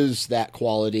is that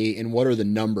quality, and what are the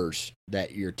numbers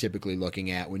that you're typically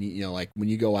looking at when when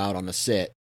you go out on a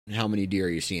sit, and how many deer are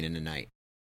you seeing in a night?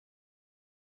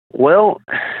 Well,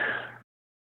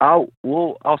 I'll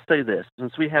say this.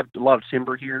 Since we have a lot of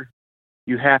timber here,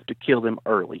 you have to kill them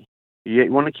early.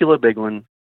 You want to kill a big one.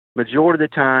 Majority of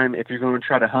the time, if you're going to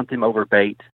try to hunt them over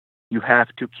bait, you have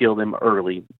to kill them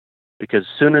early, because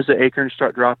as soon as the acorns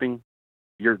start dropping,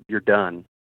 you're done.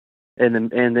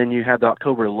 And then you have the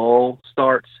October lull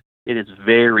starts. It is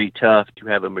very tough to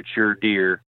have a mature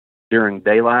deer during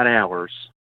daylight hours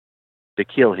to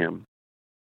kill him.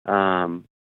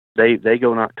 They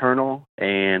go nocturnal,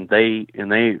 and they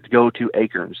go to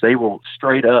acorns. They will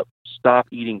straight up stop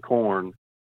eating corn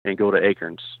and go to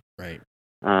acorns. Right.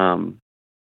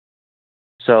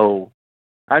 So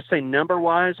I'd say number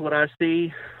wise, what I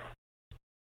see,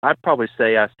 I'd probably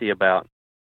say I see about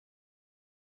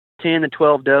 10 to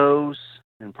 12 does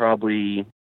and probably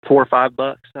 4 or 5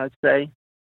 bucks, I'd say.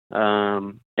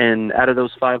 And out of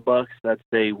those 5 bucks, I'd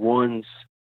say one's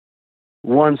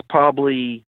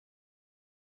probably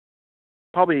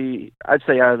I'd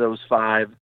say out of those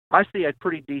 5, I see a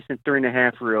pretty decent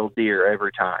 3.5-year-old deer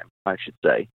every time, I should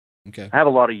say. Okay. I have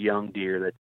a lot of young deer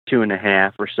that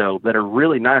 2.5 or so that are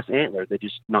really nice antler. They're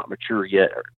just not mature yet.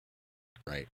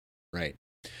 Right.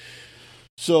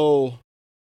 So,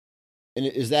 and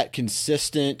is that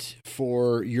consistent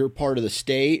for your part of the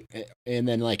state? And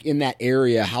then in that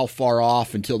area, how far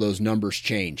off until those numbers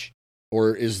change?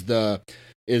 Or is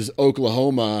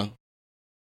Oklahoma,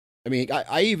 I mean,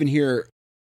 I even hear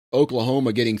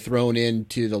Oklahoma getting thrown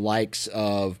into the likes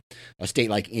of a state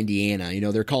like Indiana.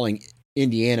 They're calling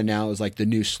Indiana now is like the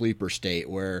new sleeper state,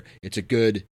 where it's a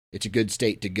good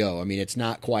state to go. I mean, it's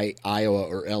not quite Iowa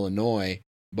or Illinois,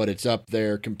 but it's up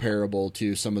there comparable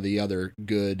to some of the other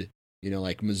good,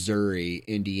 like Missouri,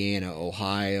 Indiana,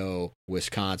 Ohio,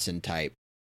 Wisconsin type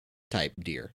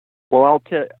deer. Well,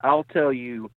 I'll tell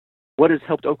you what has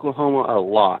helped Oklahoma a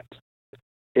lot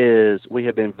is we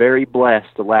have been very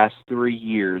blessed the last 3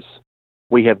 years.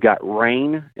 We have got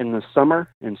rain in the summer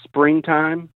and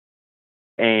springtime,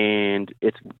 and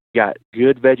it's got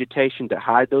good vegetation to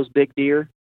hide those big deer.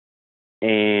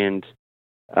 And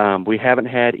we haven't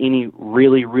had any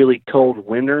really, really cold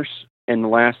winters in the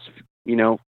last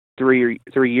 3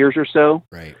 years or so.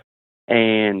 Right.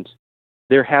 And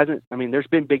there's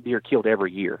been big deer killed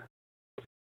every year.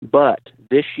 But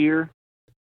this year,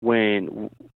 when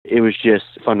it was just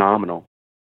phenomenal,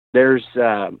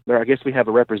 I guess we have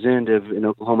a representative in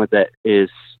Oklahoma that is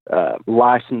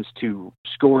licensed to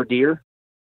score deer,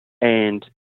 and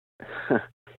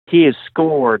he has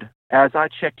scored, as I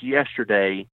checked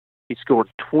yesterday, he scored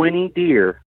 20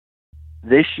 deer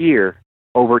this year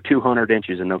over 200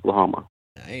 inches in Oklahoma.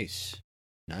 Nice.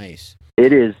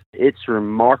 It's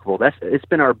remarkable. It's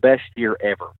been our best year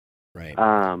ever. Right.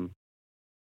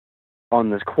 On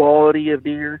this quality of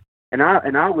deer, and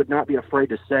I would not be afraid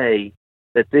to say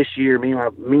that this year, me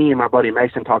and my buddy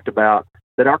Mason talked about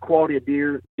that our quality of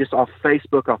deer, just off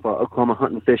Facebook, off of Oklahoma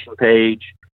Hunting Fishing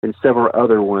page, and several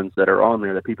other ones that are on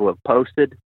there that people have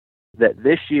posted, that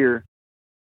this year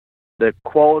the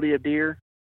quality of deer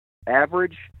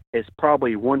average is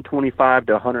probably 125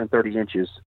 to 130 inches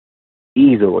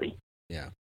easily. Yeah.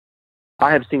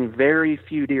 I have seen very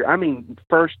few deer. I mean,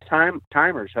 timers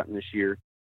hunting this year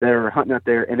that are hunting out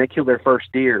there, and they kill their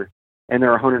first deer, and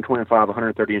they're 125,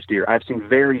 130 inch deer. I've seen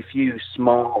very few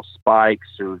small spikes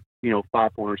or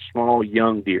 5-pointers, small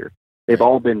young deer. They've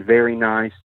all been very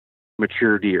nice,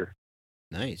 mature deer.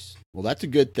 Nice. Well, that's a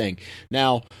good thing.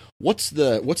 Now, what's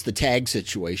the tag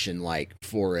situation like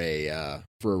for a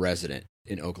resident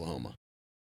in Oklahoma?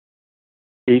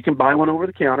 You can buy one over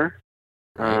the counter.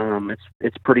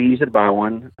 It's pretty easy to buy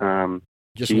one.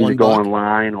 Just you one can go buck?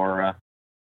 online, or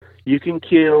you can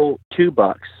kill 2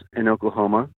 bucks in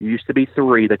Oklahoma. It used to be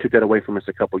 3. They took that away from us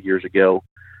a couple years ago.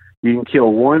 You can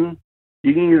kill one.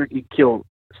 You can kill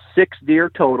 6 deer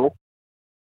total.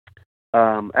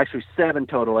 Actually 7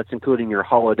 total. That's including your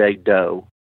holiday doe.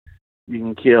 You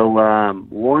can kill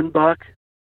 1 buck.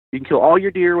 You can kill all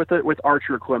your deer with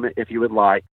archer equipment if you would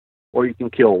like, or you can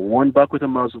kill 1 buck with a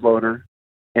muzzleloader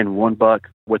and 1 buck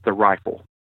with the rifle.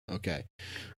 Okay.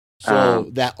 So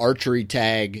that archery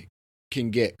tag can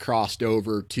get crossed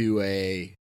over to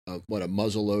a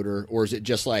muzzleloader, or is it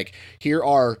just like, here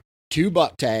are 2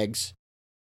 buck tags,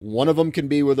 one of them can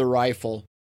be with a rifle,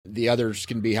 the others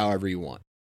can be however you want?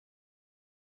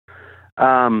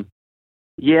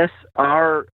 Yes,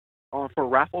 for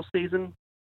rifle season,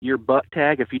 your buck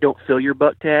tag, if you don't fill your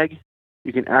buck tag,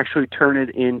 you can actually turn it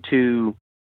into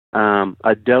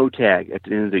a doe tag at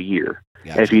the end of the year.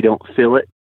 Gotcha. If you don't fill it.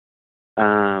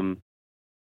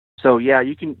 So yeah,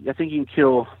 I think you can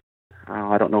kill,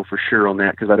 I don't know for sure on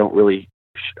that because I don't really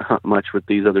hunt much with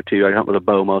these other 2. I hunt with a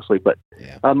bow mostly, but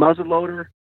a muzzleloader,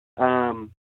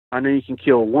 I know you can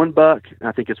kill 1 buck, and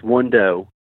I think it's 1 doe.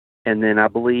 And then I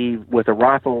believe with a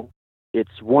rifle,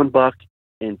 it's 1 buck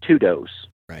and 2 does.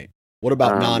 Right. What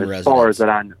about non-residents? As far as that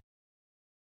I know.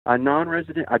 A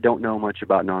non-resident, I don't know much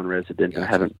about non-resident. Gotcha. I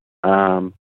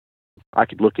haven't. I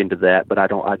could look into that, but I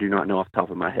do not know off the top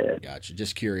of my head. Gotcha.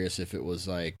 Just curious if it was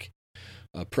like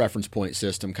a preference point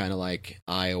system, kind of like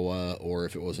Iowa, or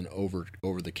if it was an over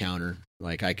the counter.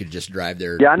 Like I could just drive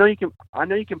there. Yeah, I know you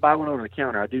can buy one over the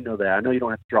counter. I do know that. I know you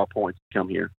don't have to draw points to come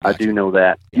here. Gotcha. I do know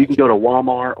that. Gotcha. You can go to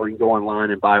Walmart or you can go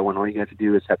online and buy one. All you have to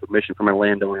do is have permission from a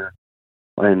landowner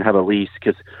and have a lease,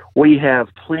 because we have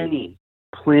plenty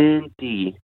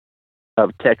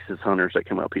of Texas hunters that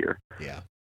come up here. Yeah.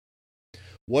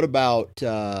 What about,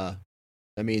 the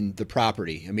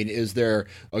property? I mean, is there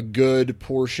a good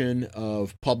portion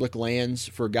of public lands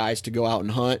for guys to go out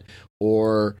and hunt?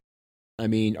 Or,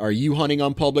 are you hunting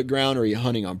on public ground? Or are you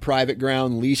hunting on private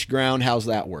ground, leased ground? How's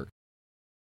that work?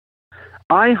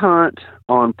 I hunt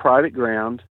on private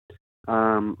ground.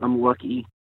 I'm lucky,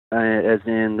 as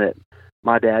in that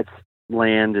my dad's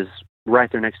land is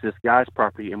right there next to this guy's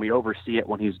property, and we oversee it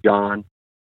when he's gone.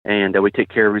 And we take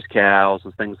care of his cows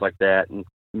and things like that, and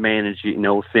manage it,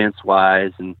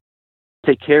 fence-wise, and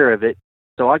take care of it.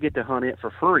 So I get to hunt it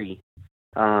for free.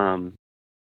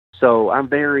 So I'm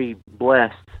very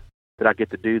blessed that I get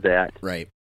to do that. Right.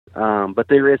 But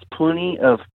there is plenty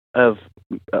of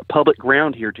public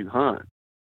ground here to hunt.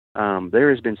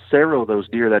 There has been several of those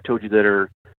deer that I told you that are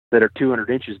 200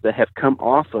 inches that have come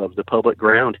off of the public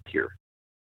ground here.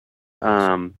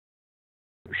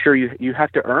 Sure, you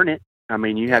have to earn it.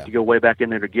 You have to go way back in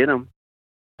there to get them.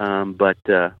 But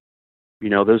those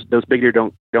big deer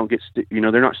don't get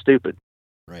they're not stupid.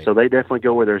 Right. So they definitely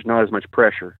go where there's not as much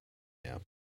pressure. Yeah,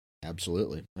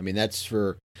 absolutely. That's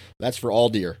for all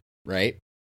deer, right?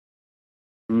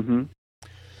 Mm-hmm.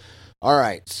 All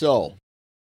right. So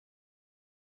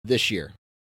this year,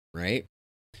 right?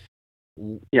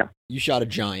 Yeah. You shot a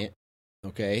giant.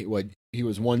 Okay.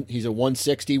 He's a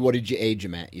 160. What did you age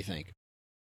him at, you think?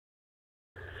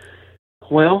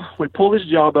 Well, we pulled his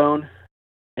jawbone,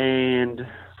 and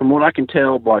from what I can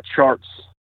tell by charts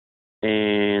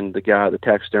and the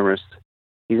taxidermist,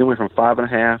 he's only from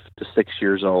 5.5 to 6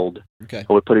 years old. Okay.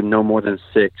 I would put him no more than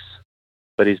 6,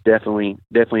 but he's definitely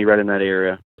right in that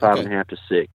area, 5.5 to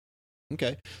 6.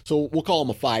 Okay. So we'll call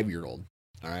him a 5-year-old.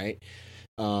 All right.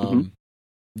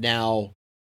 Now,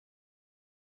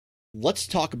 let's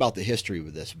talk about the history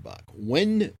with this buck.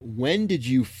 When did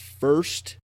you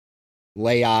first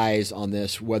lay eyes on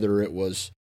this, whether it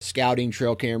was scouting,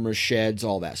 trail cameras, sheds,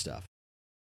 all that stuff?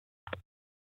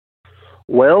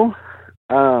 Well,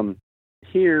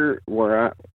 here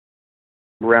around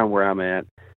where I'm at,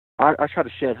 I try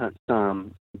to shed hunt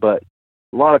some, but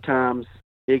a lot of times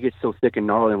it gets so thick and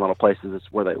gnarly in a lot of places.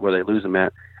 It's where they lose them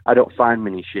at. I don't find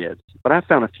many sheds, but I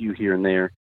found a few here and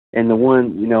there. And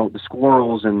the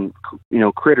squirrels and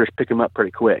critters pick them up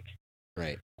pretty quick.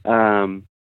 Right.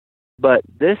 But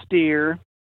this deer,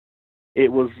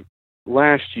 it was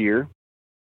last year.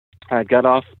 I got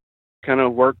off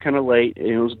work kind of late. And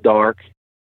it was dark,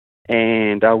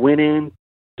 and I went in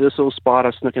to this little spot.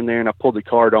 I snuck in there and I pulled the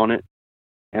card on it,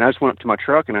 and I just went up to my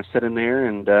truck and I sat in there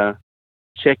and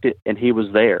checked it, and he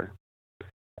was there.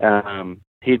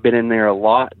 He'd been in there a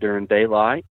lot during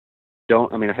daylight.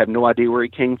 I have no idea where he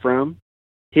came from.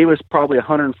 He was probably a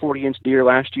 140-inch deer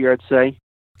last year, I'd say.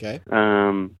 Okay.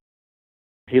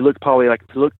 He looked probably like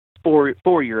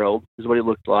 4-year-old is what he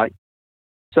looked like.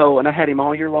 So, and I had him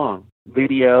all year long,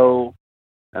 video,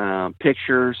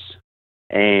 pictures,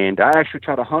 and I actually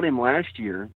tried to hunt him last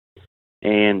year,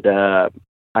 and I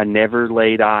never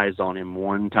laid eyes on him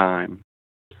one time.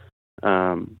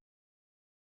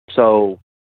 So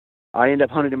I ended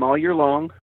up hunting him all year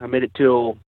long. I made it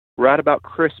till right about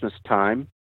Christmas time,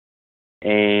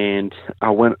 and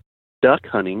I went duck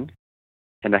hunting,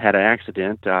 and I had an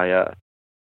accident. I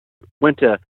went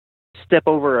to step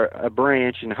over a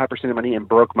branch and hyperextended my knee and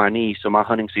broke my knee, so my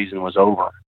hunting season was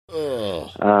over. Oh.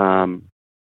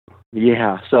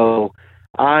 Yeah, so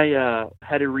I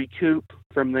had to recoup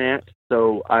from that.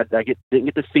 So I didn't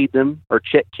get to feed them or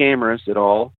check cameras at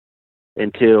all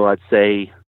until I'd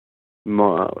say,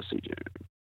 let's see,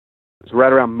 it was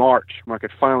right around March when I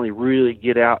could finally really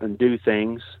get out and do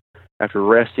things after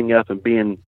resting up and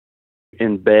being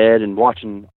in bed and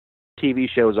watching TV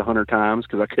shows 100 times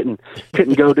because I couldn't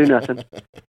go do nothing.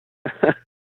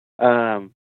 I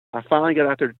finally got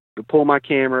out there to pull my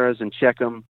cameras and check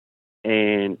them,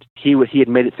 and he had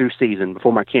made it through season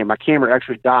before my camera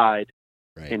actually died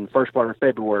in the first part of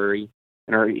February,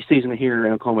 and our season here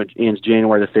in Oklahoma ends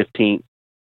January the 15th,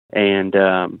 and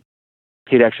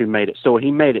he'd actually made it. So he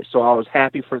made it, so I was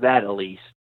happy for that at least.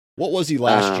 What was he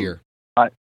last year?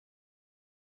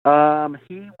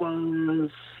 He was,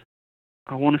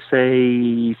 I want to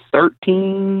say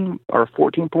 13 or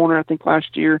 14 pointer, I think,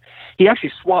 last year. He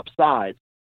actually swapped sides.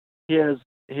 His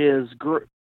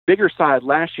bigger side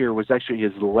last year was actually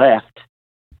his left,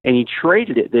 and he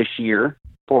traded it this year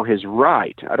for his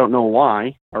right. I don't know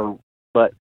why,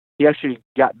 but he actually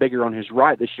got bigger on his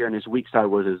right this year, and his weak side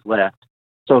was his left.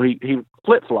 So he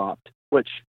flip-flopped, which,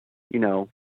 it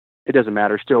doesn't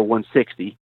matter, still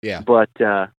 160. Yeah. But,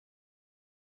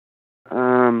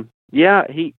 yeah,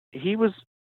 he was,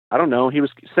 I don't know, he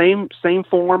was same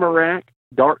form of rack,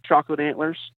 dark chocolate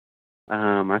antlers.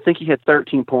 I think he had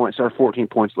 13 points or 14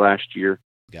 points last year.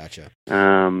 Gotcha.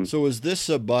 So is this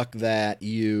a buck that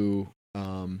you,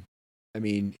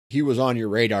 he was on your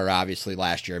radar obviously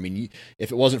last year.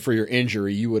 If it wasn't for your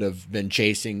injury, you would have been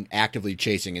actively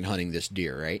chasing and hunting this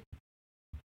deer, right?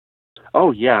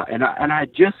 Oh yeah. And I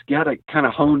just got to kind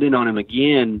of honed in on him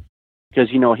again because,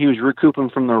 he was recouping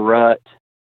from the rut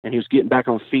and he was getting back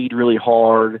on feed really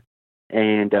hard.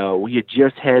 And, we had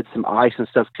just had some ice and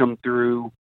stuff come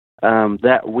through,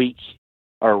 that week,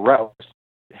 or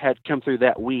had come through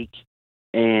that week.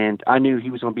 And I knew he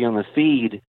was going to be on the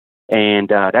feed.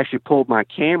 And I'd actually pulled my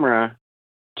camera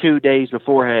 2 days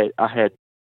before I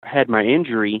had my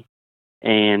injury,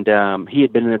 and he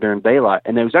had been in there during daylight.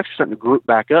 And it was actually starting to group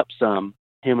back up some,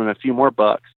 him and a few more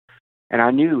bucks. And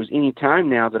I knew it was any time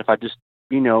now that if I just,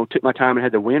 took my time and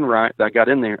had the wind right, that I got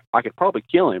in there, I could probably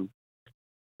kill him.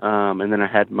 And then I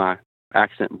had my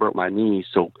accident and broke my knee,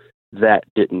 so that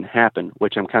didn't happen,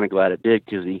 which I'm kind of glad it did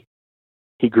because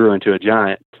he grew into a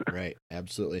giant. Right,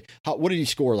 absolutely. What did he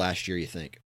score last year, you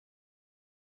think?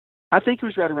 I think he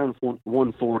was right around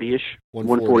 140-ish.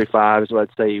 145 is what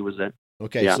I'd say he was at.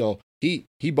 Okay, yeah. So he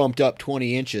bumped up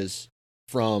 20 inches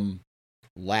from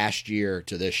last year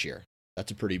to this year.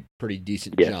 That's a pretty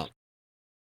decent jump.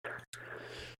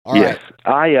 All right.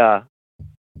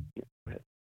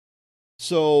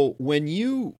 So when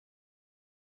you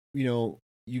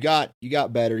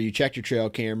got better, you checked your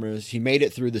trail cameras, he made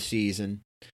it through the season.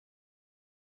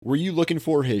 were you looking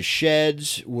for his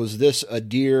sheds? Was this a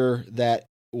deer that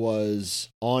was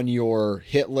on your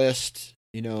hit list?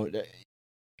 You know,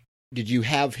 did you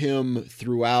have him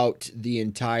throughout the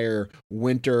entire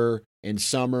winter and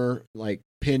summer, like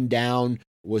pinned down?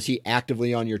 Was he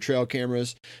actively on your trail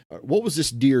cameras? What was this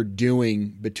deer doing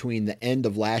between the end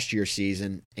of last year's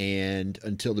season and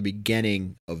until the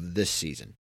beginning of this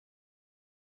season?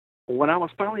 When I was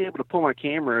finally able to pull my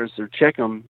cameras or check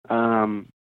them,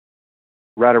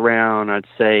 right around, I'd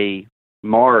say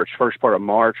March, first part of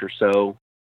March or so,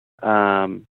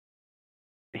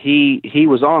 he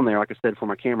was on there, like I said, before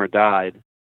my camera died.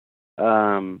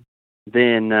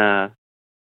 Then I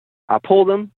pulled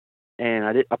him,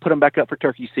 and I put him back up for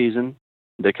turkey season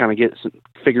to kind of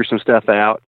figure some stuff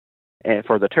out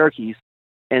for the turkeys.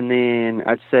 And then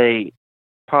I'd say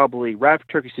probably right after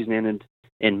turkey season ended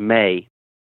in May.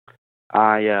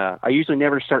 I usually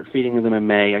never start feeding them in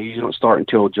May. I usually don't start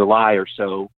until July or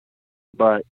so.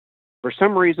 But for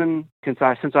some reason, since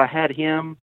I had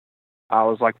him, I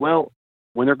was like, well,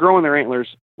 when they're growing their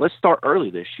antlers, let's start early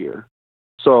this year.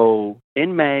 So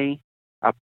in May,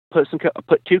 I put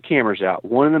 2 cameras out,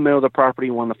 one in the middle of the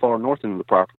property, one in the far north end of the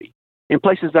property, in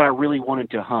places that I really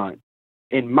wanted to hunt,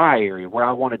 in my area where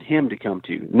I wanted him to come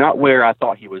to, not where I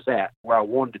thought he was at, where I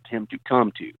wanted him to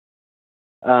come to.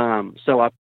 So I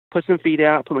put some feed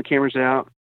out, put my cameras out,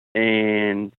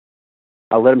 and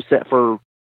I let them set for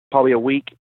probably a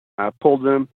week. I pulled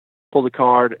the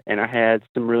card, and I had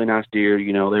some really nice deer.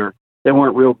 You know, they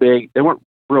weren't real big. They weren't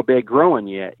real big growing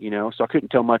yet, you know, so I couldn't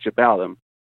tell much about them.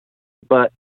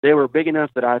 But they were big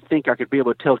enough that I think I could be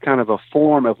able to tell kind of a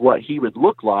form of what he would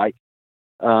look like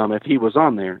if he was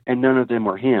on there, and none of them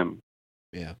were him.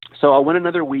 Yeah. So I went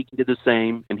another week and did the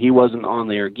same, and he wasn't on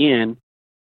there again.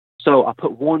 So I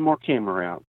put one more camera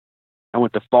out. I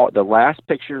went to the last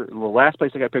place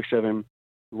I got a picture of him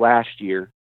last year.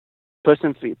 Put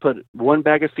one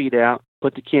bag of feed out,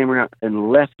 put the camera out, and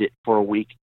left it for a week.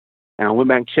 And I went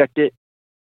back and checked it,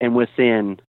 and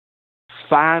within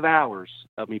 5 hours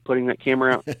of me putting that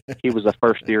camera out, he was the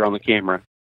first deer on the camera.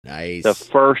 Nice. The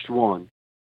first one.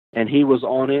 And he was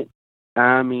on it.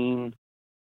 I mean,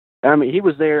 he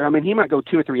was there. I mean, he might go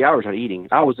 2 or 3 hours without eating.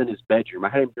 I was in his bedroom. I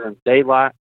had him during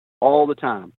daylight all the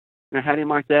time. And I had him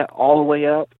like that all the way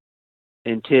up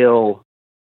until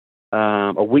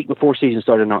a week before season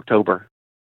started in October.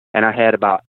 And I had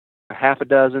about a half a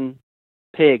dozen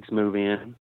pigs move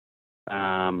in,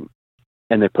 and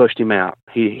they pushed him out.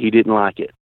 He didn't like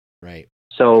it. Right.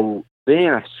 So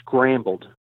then I scrambled.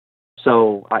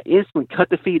 So I instantly cut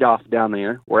the feed off down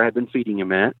there where I had been feeding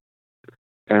him at,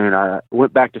 and I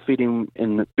went back to feeding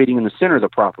in the center of the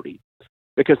property,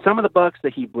 because some of the bucks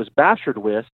that he was bastard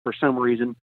with, for some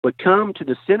reason, would come to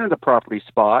the center of the property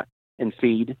spot and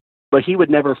feed, but he would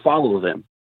never follow them.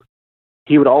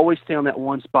 He would always stay on that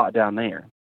one spot down there.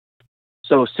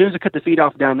 So as soon as I cut the feed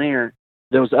off down there,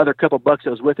 those other couple bucks that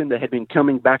was with him that had been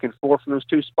coming back and forth from those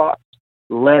 2 spots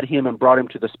led him and brought him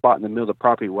to the spot in the middle of the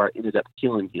property where I ended up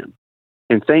killing him.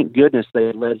 And thank goodness they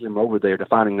had led him over there to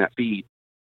finding that feed,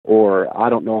 or I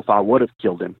don't know if I would have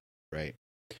killed him. Right.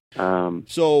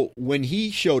 So when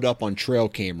he showed up on trail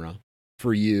camera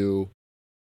for you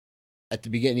at the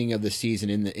beginning of the season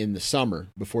in the summer,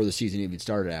 before the season even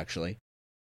started, actually,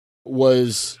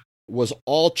 was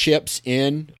all chips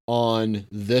in on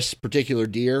this particular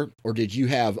deer, or did you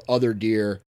have other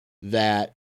deer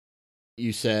that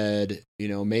you said, you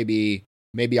know, maybe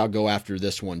I'll go after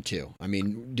this one too? I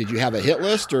mean, did you have a hit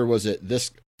list, or was it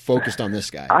this focused on this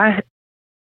guy?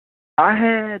 I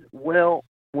had, well,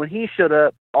 when he showed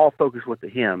up, all focused with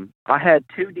him. I had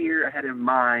 2 deer I had in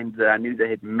mind that I knew they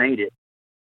had made it,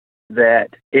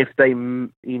 that if they, you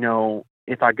know,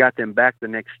 if I got them back the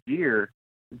next year,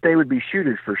 they would be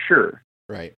shooters for sure.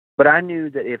 Right. But I knew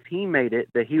that if he made it,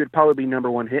 that he would probably be number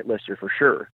 1 hit lister for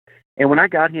sure. And when I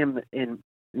got him in,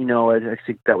 you know, I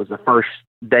think that was the first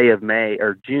day of May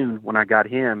or June when I got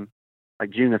him, like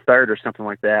June the 3rd or something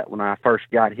like that, when I first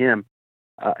got him,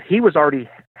 he was already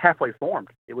halfway formed.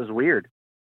 It was weird.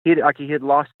 He had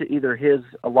lost either his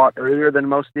a lot earlier than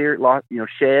most deer,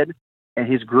 shed, and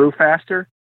his grew faster.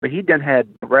 But he'd done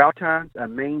had brow tines, a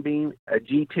main beam, a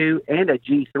G2, and a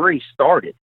G3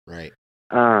 started. Right.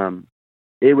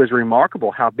 It was remarkable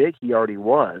how big he already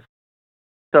was.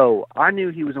 So I knew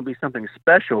he was going to be something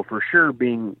special for sure,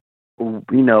 being, you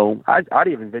know, I'd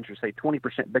even venture to say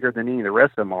 20% bigger than any of the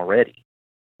rest of them already.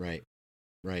 Right.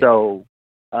 Right. So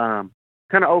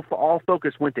kind of all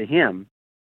focus went to him.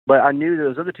 But I knew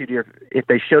those other 2 deer, if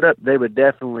they showed up, they would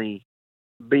definitely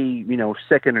be, you know,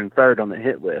 2nd and 3rd on the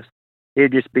hit list.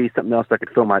 It'd just be something else I could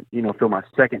fill my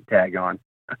second tag on.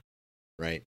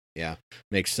 Right. Yeah,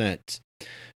 makes sense.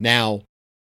 Now,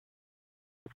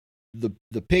 the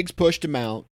pigs pushed him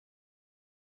out.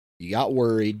 You got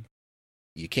worried.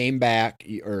 You came back,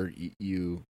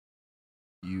 you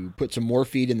put some more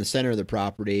feed in the center of the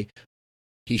property.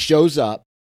 He shows up,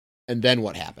 and then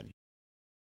what happened?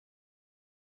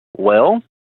 Well,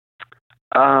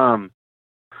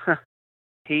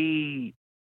 he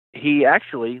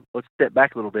actually, let's step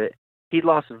back a little bit. He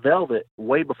lost velvet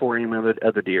way before any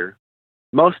other deer.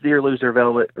 Most deer lose their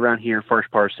velvet around here first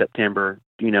part of September,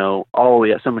 all the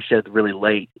way up. Some sheds really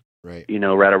late, right?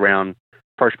 Right around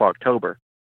first part of October.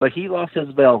 But he lost his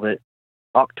velvet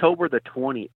August the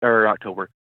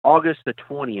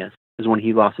 20th is when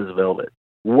he lost his velvet.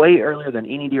 Way earlier than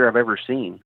any deer I've ever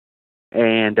seen.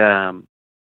 And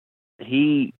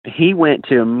he went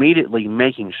to immediately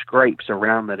making scrapes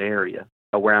around that area,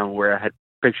 around where I had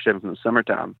pictured him in the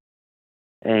summertime.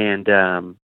 And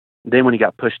then when he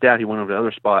got pushed out, he went over to the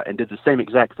other spot and did the same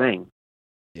exact thing.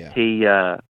 Yeah. He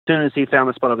as soon as he found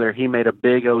the spot over there, he made a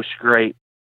big old scrape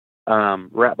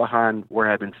right behind where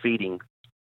I'd been feeding.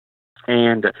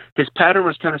 And his pattern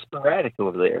was kind of sporadic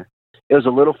over there. It was a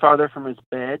little farther from his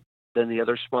bed than the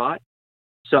other spot.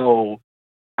 So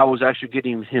I was actually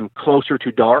getting him closer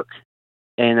to dark,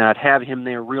 and I'd have him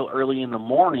there real early in the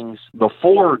mornings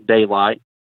before daylight,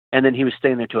 and then he was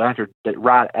staying there till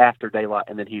right after daylight,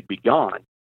 and then he'd be gone.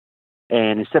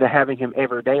 And instead of having him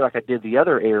every day like I did the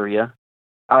other area,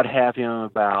 I'd have him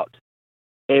about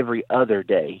every other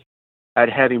day. I'd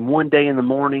have him one day in the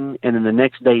morning and then the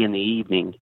next day in the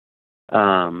evening.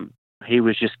 He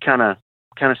was just kind of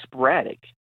sporadic,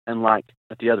 unlike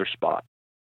at the other spot.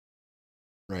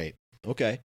 Right.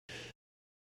 Okay.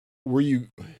 Were you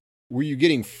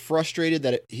getting frustrated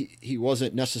that he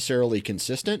wasn't necessarily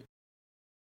consistent?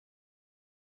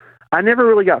 I never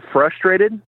really got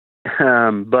frustrated,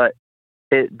 but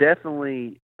it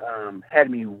definitely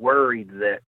had me worried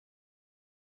that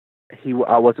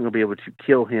I wasn't going to be able to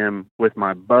kill him with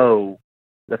my bow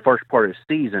the first part of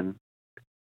the season,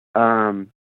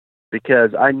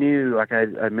 because I knew, like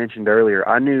I mentioned earlier,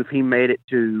 I knew if he made it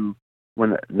to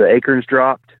when the acorns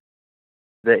dropped,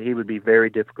 that he would be very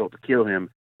difficult to kill him.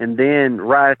 And then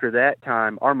right after that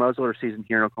time, our muzzleloader season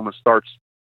here in Oklahoma starts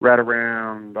right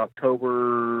around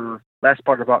October, last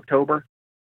part of October.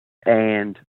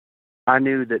 And I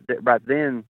knew that by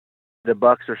then the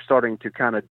bucks are starting to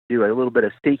kind of do a little bit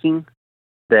of seeking,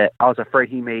 that I was afraid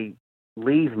he may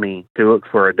leave me to look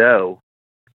for a doe.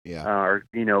 Yeah. Or,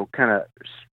 kind of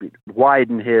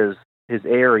widen his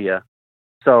area.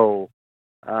 So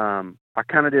I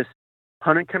kind of just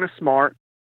hunted kind of smart.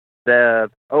 The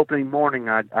opening morning,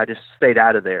 I just stayed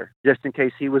out of there just in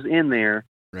case he was in there.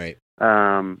 Right.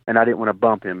 And I didn't want to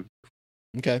bump him.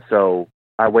 Okay. So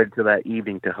I waited till that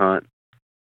evening to hunt.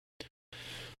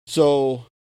 So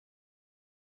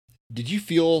did you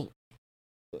feel,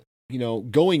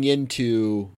 going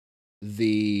into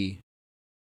the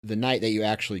night that you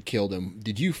actually killed him,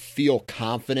 did you feel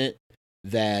confident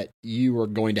that you were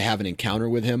going to have an encounter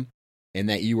with him and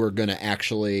that you were going to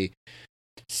actually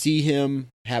see him,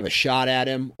 have a shot at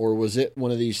him? Or was it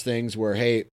one of these things where,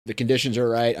 hey, the conditions are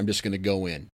right, I'm just going to go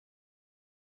in?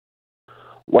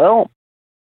 Well,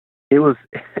 it was,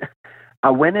 I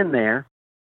went in there,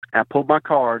 I pulled my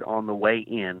card on the way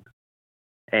in,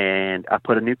 and I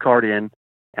put a new card in,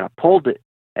 and I pulled it,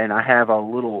 and I have a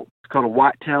little, it's called a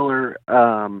White Teller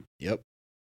Yep.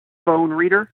 phone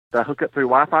reader that I hook up through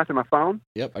Wi-Fi to my phone.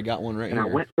 Yep, I got one right and here.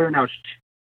 I went there, and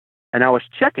I was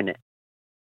checking it.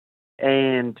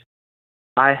 And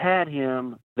I had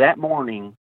him that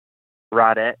morning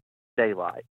right at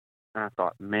daylight. And I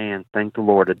thought, man, thank the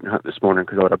Lord I didn't hunt this morning,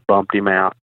 because I would have bumped him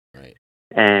out. Right.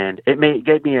 And it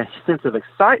gave me a sense of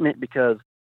excitement, because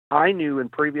I knew in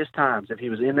previous times if he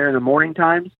was in there in the morning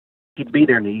times, he'd be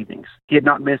there in the evenings. He had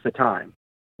not missed a time.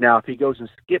 Now, if he goes and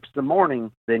skips the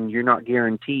morning, then you're not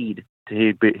guaranteed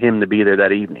him to be there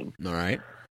that evening. All right.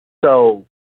 So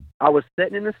I was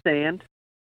sitting in the stand,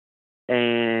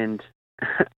 and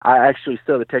I actually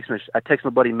saw the text message. I texted my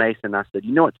buddy Mason. I said,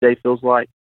 you know what today feels like?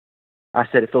 I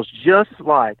said, it feels just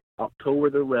like October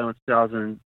the 11th,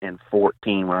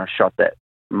 2014, when I shot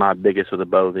my biggest with a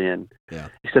bow then. Yeah.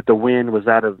 Except the wind is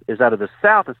out of the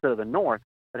south instead of the north,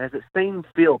 but has the same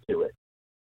feel to it.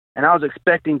 And I was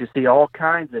expecting to see all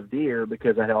kinds of deer,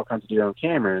 because I had all kinds of deer on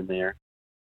camera in there.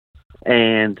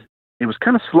 And it was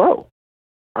kind of slow.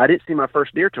 I didn't see my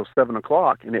first deer till 7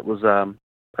 o'clock, and it was a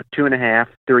 2.5,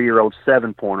 3-year-old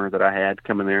 7-pointer that I had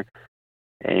coming there.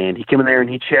 And he came in there and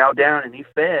he chowed down and he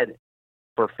fed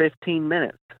for 15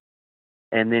 minutes.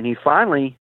 And then he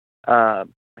finally,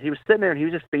 he was sitting there and he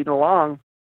was just feeding along,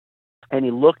 and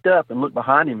he looked up and looked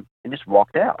behind him, and just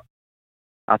walked out.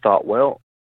 I thought, well,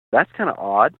 that's kind of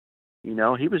odd. You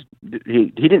know, he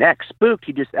didn't act spooked.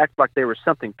 He just acted like there was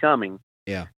something coming.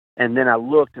 Yeah. And then I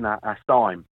looked and I saw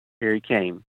him. Here he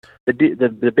came.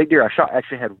 The big deer I shot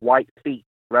actually had white feet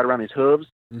right around his hooves.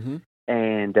 Mm-hmm.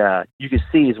 And you could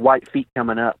see his white feet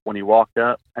coming up when he walked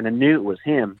up, and I knew it was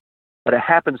him. But it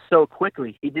happened so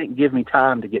quickly, he didn't give me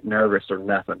time to get nervous or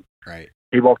nothing. Right.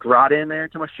 He walked right in there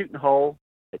to my shooting hole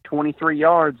at 23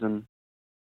 yards, and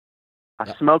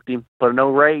I smoked him. Put no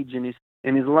rage in his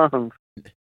lungs.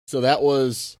 So that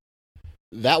was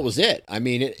it. I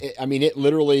mean, it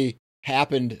literally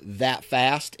happened that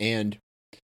fast. And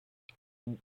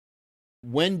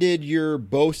when did your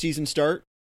bow season start?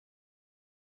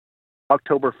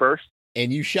 October 1st.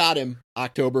 And you shot him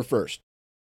October 1st.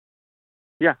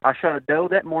 Yeah, I shot a doe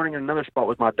that morning in another spot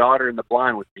with my daughter in the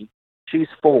blind with me. She's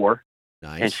 4.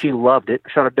 Nice. And she loved it.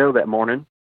 Shot a doe that morning.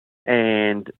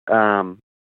 And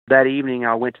that evening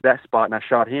I went to that spot and I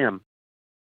shot him.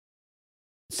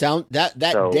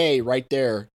 Day right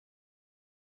there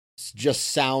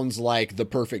just sounds like the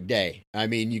perfect day. I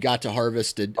mean, you got to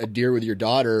harvest a deer with your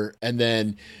daughter, and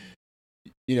then,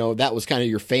 you know, that was kind of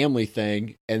your family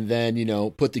thing. And then, you know,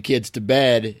 put the kids to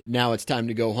bed. Now it's time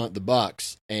to go hunt the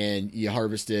bucks, and you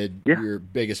harvested your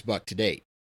biggest buck to date.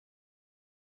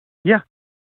 Yeah.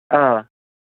 And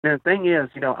the thing is,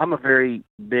 you know, I'm a very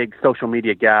big social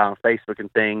media guy on Facebook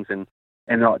and things, and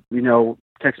you know,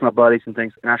 text my buddies and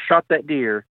things. And I shot that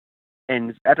deer,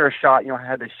 and after I shot, you know, I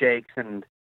had the shakes and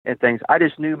things. I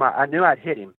just knew I'd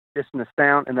hit him just in the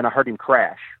sound, and then I heard him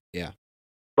crash. Yeah.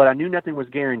 But I knew nothing was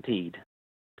guaranteed.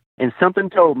 And something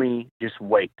told me, just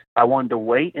wait. I wanted to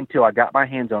wait until I got my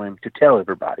hands on him to tell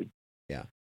everybody. Yeah.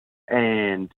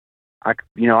 And I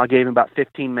gave him about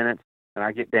 15 minutes, and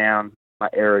I get down. My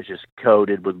arrow is just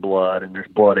coated with blood, and there's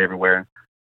blood everywhere.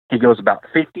 He goes about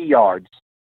 50 yards,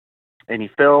 and he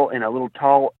fell in a little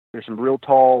tall, there's some real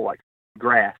tall, like,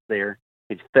 grass there.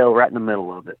 He fell right in the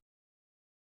middle of it.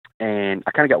 And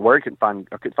I kind of got worried. I couldn't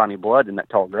find any blood in that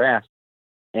tall grass.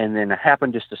 And then I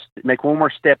happened just to make one more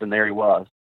step, and there he was.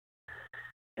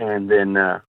 And then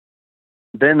the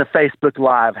Facebook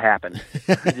Live happened,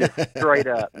 just straight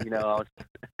up. You know,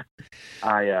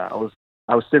 I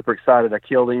was super excited. I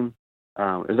killed him.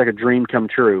 It was like a dream come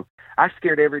true. I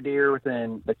scared every deer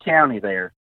within the county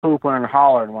there, whooping and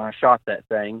hollering when I shot that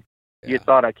thing. Yeah. You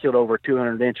thought I killed over a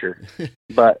 200-incher,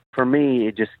 but for me,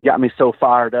 it just got me so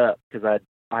fired up because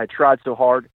I had tried so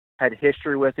hard, had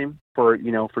history with him for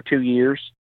 2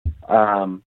 years.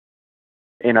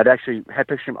 And I'd actually had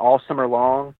pictures of him all summer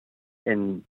long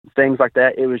and things like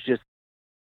that. It was just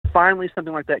finally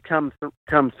something like that come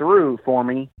through for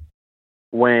me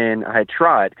when I had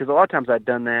tried. Because a lot of times I'd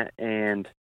done that and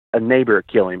a neighbor would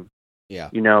kill him,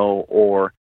 you know,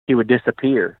 or he would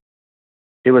disappear.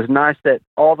 It was nice that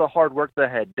all the hard work that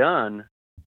I had done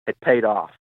had paid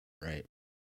off. Right.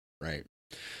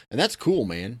 And that's cool,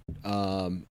 man.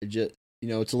 You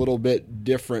know, it's a little bit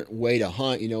different way to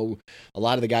hunt. You know, a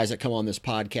lot of the guys that come on this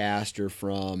podcast are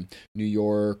from New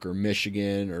York or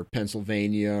Michigan or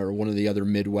Pennsylvania or one of the other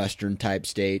Midwestern type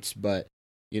states. But,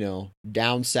 you know,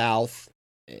 down south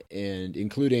and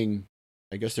including,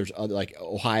 I guess there's other, like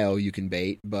Ohio, you can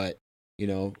bait. But, you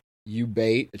know, you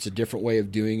bait. It's a different way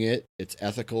of doing it. It's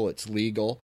ethical. It's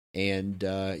legal. And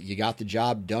you got the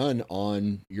job done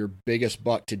on your biggest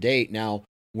buck to date. Now,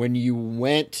 when you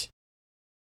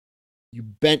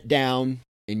bent down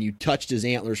and you touched his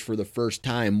antlers for the first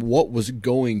time, what was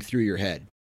going through your head?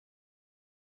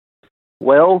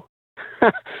 Well,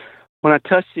 when I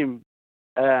touched him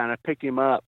and I picked him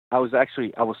up, I was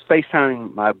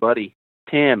FaceTiming my buddy,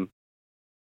 Tim,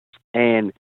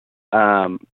 and I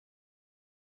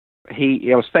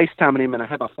was FaceTiming him, and I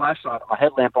had my flashlight, my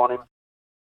headlamp on him.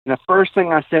 And the first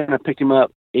thing I said when I picked him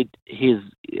up,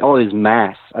 all his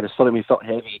mass, I just felt him, he felt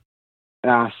heavy.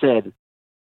 And I said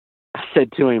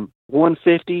to him,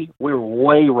 150, we're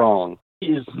way wrong. He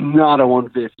is not a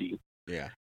 150. Yeah.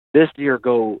 This deer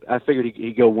I figured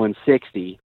he'd go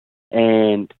 160.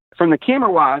 And from the camera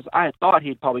wise, I thought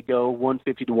he'd probably go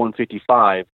 150 to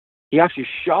 155. He actually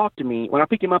shocked me. When I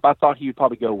picked him up, I thought he would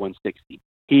probably go 160.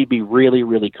 He'd be really,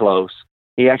 really close.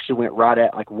 He actually went right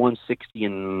at like 160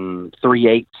 and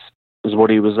 3/8 is what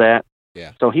he was at.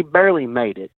 Yeah. So he barely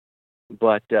made it,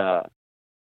 but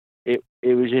it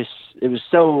was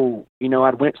so, you know,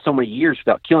 I'd went so many years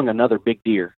without killing another big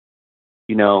deer,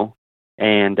 you know,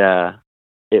 and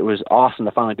it was awesome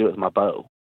to finally do it with my bow.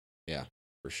 Yeah,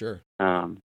 for sure.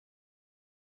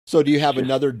 So do you have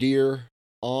another deer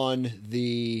on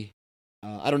the?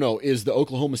 I don't know. Is the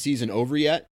Oklahoma season over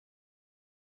yet?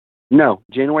 No,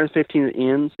 January 15th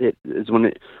ends. It is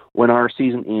when our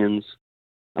season ends.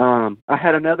 I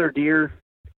had another deer.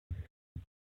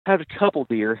 I had a couple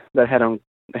deer that had on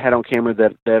camera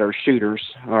that are shooters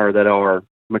or that are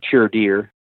mature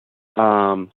deer.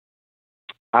 And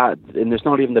there's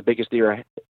not even the biggest deer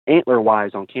antler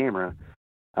wise on camera.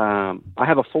 I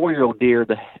have a 4-year-old deer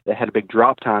that had a big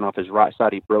drop tine off his right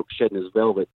side. He broke shedding his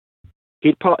velvet.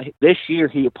 This year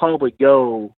he'd probably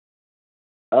go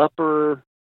upper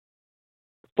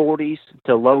 40s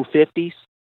to low 50s.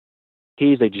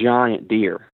 He's a giant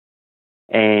deer.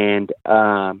 And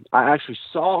I actually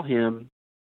saw him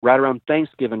right around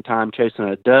Thanksgiving time chasing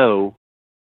a doe.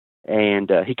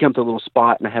 And he came to a little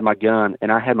spot, and I had my gun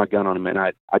on him, and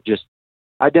I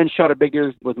then shot a big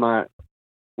deer with my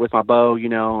bow,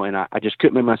 and I just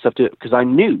couldn't make myself do it because I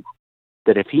knew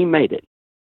that if he made it,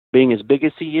 being as big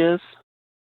as he is,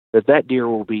 that deer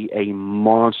will be a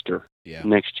monster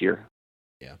next year.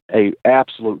 Yeah. A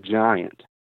absolute giant.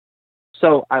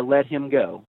 So I let him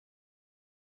go.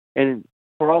 And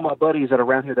for all my buddies that are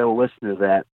around here that will listen to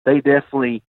that, they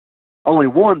definitely, only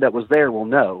one that was there will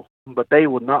know, but they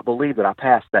would not believe that I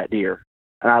passed that deer.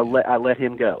 And I let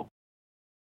him go.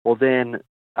 Well, then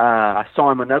I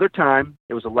saw him another time.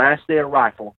 It was the last day of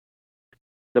rifle.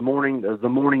 The morning of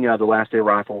the last day of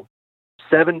rifle.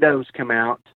 7 does come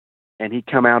out, and he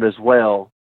come out as well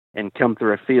and come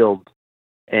through a field.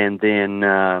 And then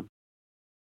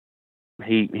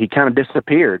he kind of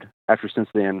disappeared since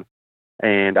then.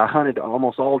 And I hunted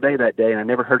almost all day that day, and I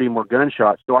never heard any more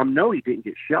gunshots. So I know he didn't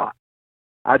get shot.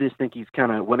 I just think he's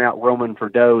kind of went out roaming for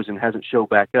does and hasn't showed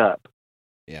back up.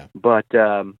 Yeah. But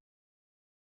kind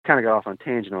of got off on a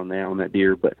tangent on that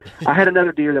deer. But I had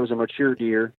another deer that was a mature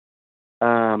deer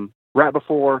right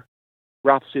before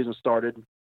rifle season started.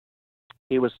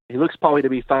 He looks probably to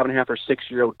be 5.5 or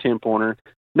 6-year-old 10-pointer.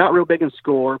 Not real big in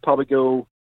score. Probably go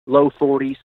low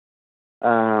 40s.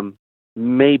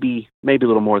 Maybe a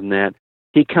little more than that.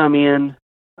 He come in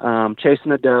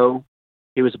chasing a doe.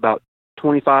 He was about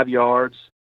 25 yards,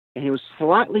 and he was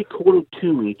slightly quartered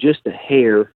to me, just a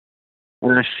hair.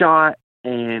 And I shot,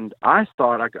 and I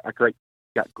thought I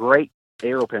got great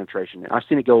arrow penetration. I've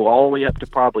seen it go all the way up to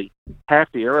probably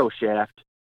half the arrow shaft,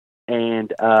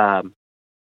 and I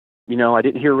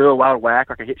didn't hear a real loud whack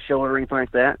like I hit shoulder or anything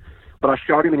like that. But I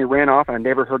shot him, and he ran off, and I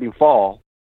never heard him fall.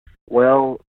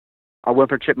 Well, I went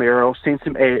for a chip my arrow, seen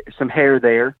some hair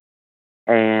there,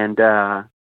 and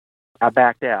I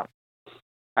backed out.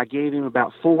 I gave him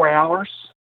about 4 hours,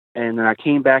 and then I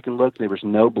came back and looked, and there was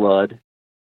no blood.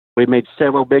 We made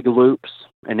several big loops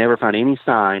and never found any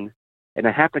sign. And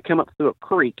I happened to come up through a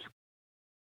creek,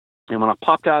 and when I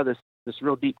popped out of this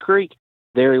real deep creek,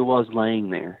 there he was laying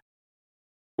there.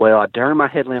 Well, I turned my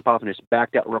headlamp off and just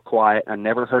backed out real quiet. I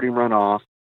never heard him run off.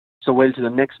 So I waited till the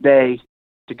next day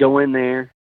to go in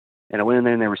there, and I went in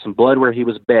there, and there was some blood where he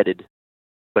was bedded,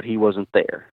 but he wasn't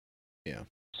there. Yeah.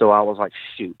 So I was like,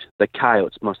 shoot, the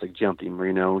coyotes must have jumped him,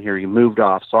 here he moved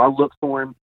off. So I looked for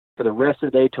him for the rest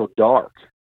of the day till dark.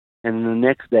 And then the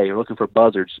next day, looking for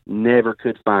buzzards, never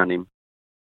could find him.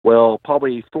 Well,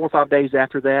 probably 4 or 5 days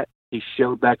after that, he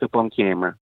showed back up on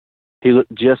camera. He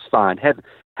looked just fine. Had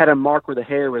a mark where the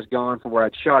hair was gone from where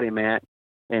I'd shot him at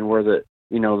and where the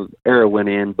arrow went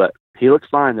in, but he looked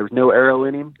fine. There was no arrow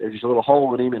in him. There's just a little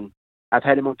hole in him, and I've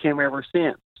had him on camera ever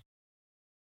since.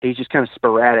 He's just kind of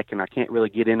sporadic, and I can't really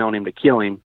get in on him to kill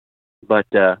him. But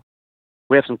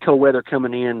we have some cold weather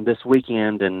coming in this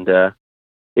weekend, and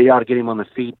it ought to get him on the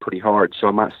feed pretty hard, so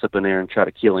I might slip in there and try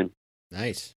to kill him.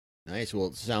 Nice. Well,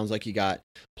 it sounds like you got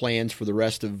plans for the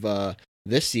rest of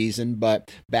this season,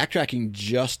 but backtracking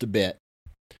just a bit.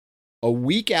 A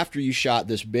week after you shot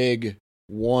this big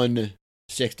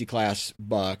 160 class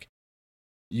buck,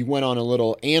 you went on a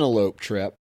little antelope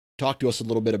trip. Talk to us a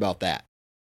little bit about that.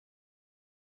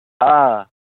 I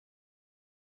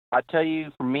tell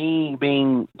you, for me,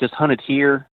 being just hunted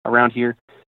around here,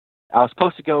 I was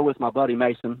supposed to go with my buddy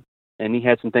Mason, and he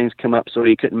had some things come up, so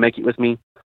he couldn't make it with me.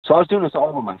 So I was doing this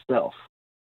all by myself.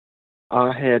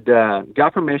 I had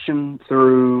got permission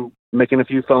through making a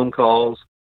few phone calls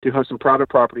to hunt some private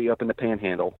property up in the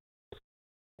Panhandle.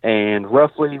 And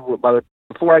roughly,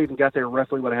 before I even got there,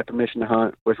 roughly what I had permission to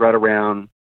hunt was right around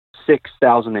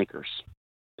 6,000 acres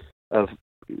of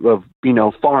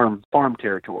farm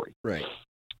territory. Right.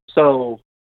 So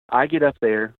I get up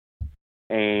there,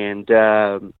 and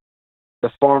the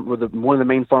farm, one of the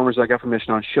main farmers I got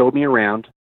permission on, showed me around,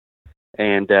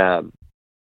 and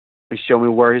he showed me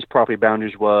where his property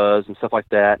boundaries was and stuff like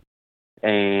that.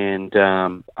 And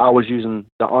I was using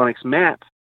the Onyx Map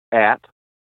app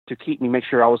to make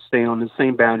sure I was staying on the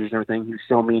same boundaries and everything. He was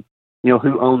showing me,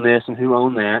 who owned this and who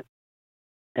owned that.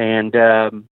 and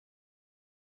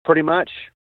pretty much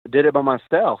did it by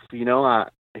myself.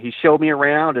 He showed me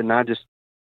around, and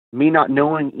me not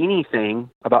knowing anything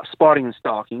about spotting and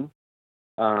stalking,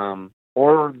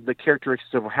 or the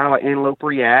characteristics of how an antelope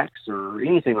reacts or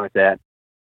anything like that.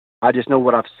 I just know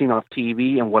what I've seen off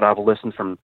TV and what I've listened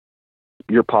from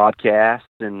your podcast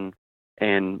and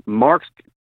Mark's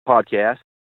podcast.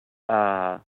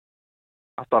 I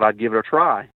thought I'd give it a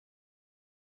try.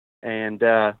 And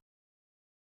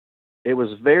it was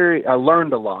I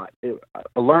learned a lot.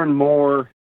 I learned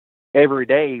more every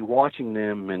day watching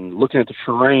them and looking at the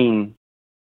terrain.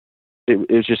 It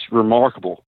was just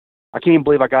remarkable. I can't even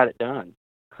believe I got it done.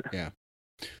 Yeah.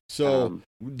 So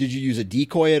did you use a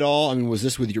decoy at all? I mean, was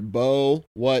this with your bow?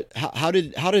 How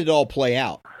did it all play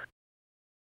out?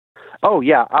 Oh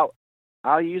yeah.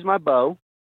 I'll use my bow.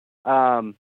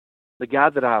 The guy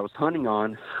that I was hunting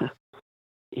on,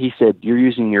 he said, "You're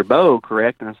using your bow,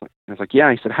 correct?" And I was like,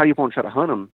 "Yeah." He said, "How do you want to try to hunt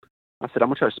them?" I said, "I'm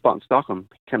gonna try to spot and stalk them."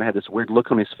 He kind of had this weird look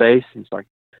on his face. He's like,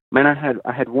 "Man, I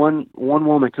had one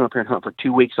woman come up here and hunt for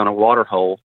 2 weeks on a water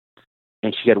hole,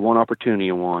 and she had one opportunity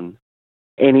in one."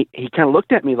 And he kind of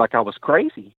looked at me like I was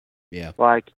crazy. Yeah.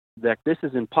 Like this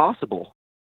is impossible.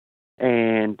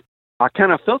 And I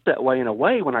kind of felt that way in a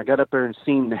way when I got up there and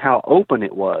seen how open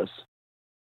it was.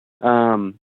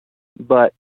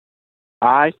 But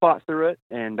I fought through it,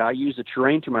 and I used the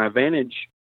terrain to my advantage,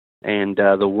 and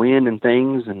the wind and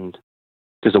things, and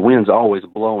because the wind's always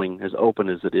blowing as open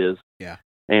as it is. Yeah.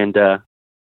 And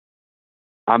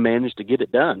I managed to get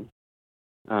it done.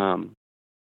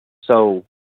 So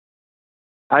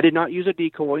I did not use a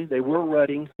decoy. They were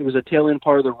rutting. It was a tail end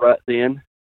part of the rut then.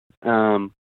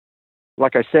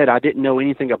 Like I said, I didn't know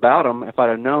anything about them. If I'd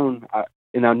have known,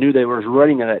 and I knew they were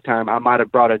rutting at that time, I might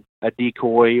have brought a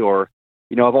decoy, or,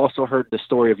 I've also heard the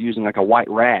story of using like a white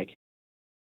rag.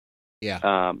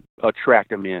 Yeah. Attract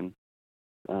them in.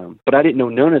 But I didn't know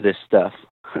none of this stuff.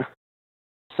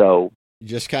 So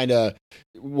just kind of,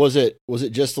 was it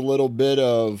just a little bit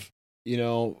of,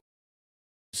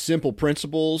 simple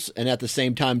principles and at the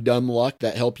same time dumb luck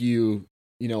that help you,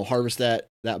 harvest that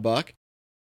buck?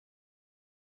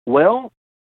 Well,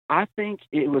 I think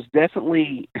it was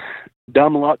definitely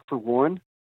dumb luck for one,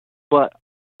 but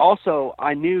also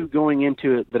I knew going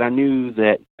into it that I knew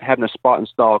that having a spot and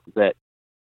stalk, that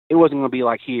it wasn't going to be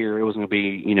like here. It wasn't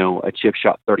going to be, a chip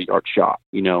shot, 30-yard shot,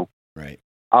 Right.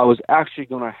 I was actually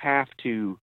going to have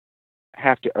to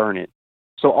earn it.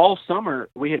 So all summer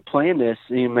we had planned this,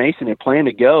 and Mason had planned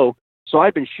to go. So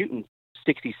I'd been shooting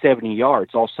 60, 70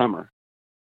 yards all summer,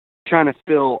 trying to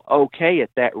feel okay at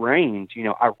that range.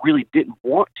 I really didn't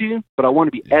want to, but I want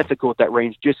to be ethical at that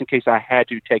range just in case I had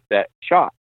to take that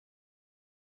shot.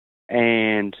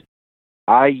 And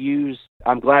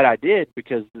I'm glad I did,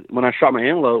 because when I shot my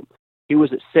antelope, he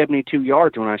was at 72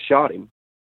 yards when I shot him.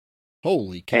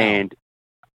 Holy cow. And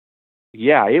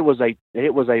yeah, it was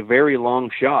a very long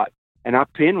shot. And I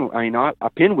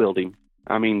pinwheeled him.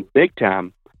 I mean, big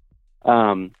time.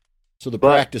 So the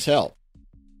practice helped.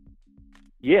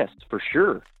 Yes, for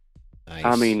sure. Nice.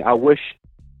 I mean, I wish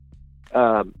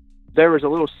there was a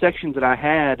little section that I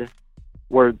had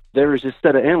where there was this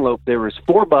set of antelope. There was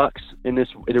 4 bucks in this.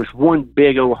 There was one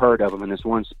big old herd of them in this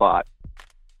one spot.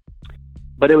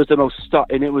 But it was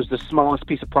and it was the smallest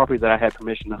piece of property that I had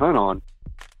permission to hunt on.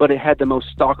 But it had the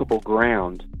most stalkable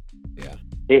ground. Yeah.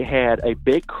 It had a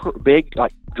big,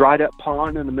 like dried up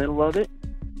pond in the middle of it,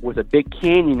 with a big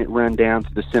canyon that ran down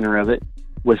to the center of it,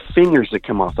 with fingers that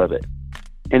come off of it.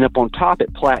 And up on top,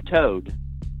 it plateaued.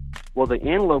 Well, the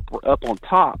antelope were up on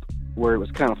top where it was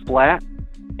kind of flat,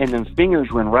 and then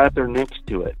fingers ran right up there next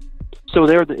to it. So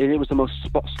it was the most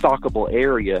stalkable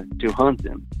area to hunt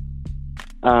them.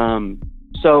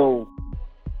 So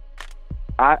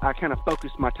I kind of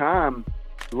focused my time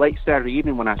late Saturday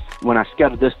evening when I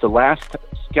scouted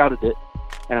it,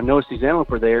 and I noticed these antelope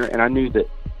were there, and I knew that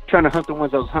trying to hunt the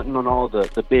ones I was hunting on all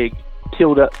the big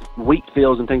tilled up wheat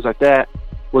fields and things like that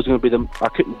was going to be I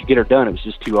couldn't get her done. It was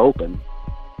just too open.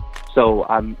 So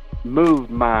I moved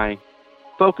my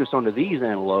focus onto these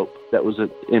antelope that was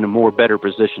in a more better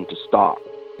position to stalk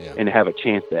and to have a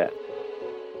chance at.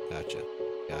 Gotcha.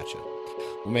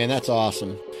 Well, man, that's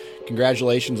awesome.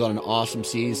 Congratulations on an awesome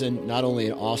season. Not only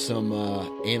an awesome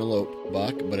antelope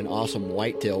buck, but an awesome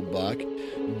whitetail buck.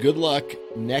 Good luck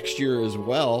next year as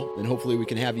well, and hopefully we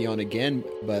can have you on again.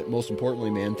 But most importantly,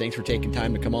 man, thanks for taking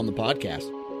time to come on the podcast.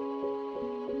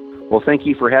 Well, thank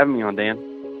you for having me on, Dan.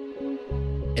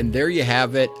 And there you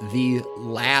have it, the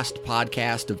last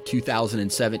podcast of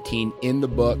 2017 in the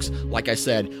books. Like I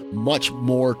said, much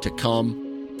more to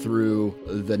come through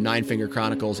the Nine Finger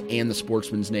Chronicles and the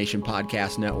Sportsman's Nation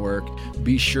Podcast Network.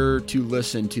 Be sure to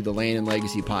listen to the Land and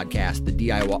Legacy Podcast, the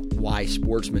DIY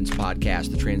Sportsman's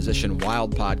Podcast, the Transition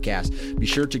Wild Podcast. Be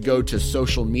sure to go to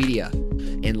social media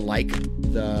and like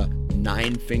the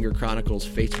Nine Finger Chronicles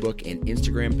Facebook and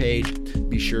Instagram page.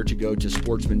 Be sure to go to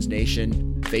Sportsman's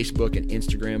Nation Facebook and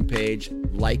Instagram page.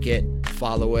 Like it,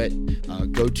 follow it.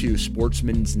 Go to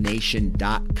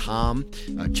sportsmansnation.com.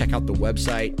 Check out the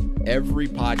website. Every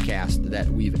podcast that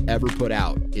we've ever put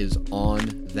out is on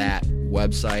that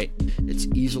website. It's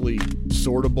easily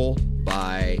sortable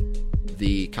by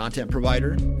the content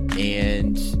provider,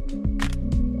 and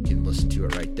you can listen to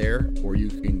it right there, or you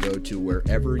can go to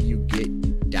wherever you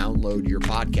download your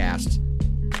podcasts,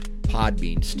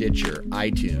 Podbean, Stitcher,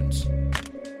 iTunes,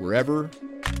 wherever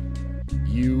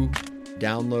you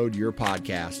download your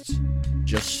podcasts.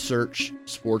 Just search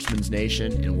Sportsman's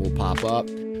Nation and we'll pop up.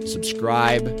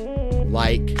 Subscribe,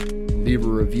 like, leave a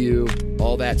review,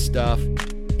 all that stuff.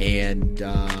 And,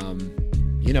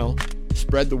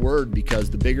 spread the word, because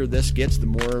the bigger this gets, the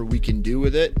more we can do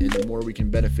with it and the more we can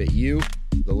benefit you,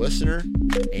 the listener.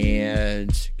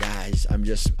 And guys, I'm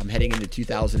heading into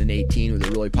 2018 with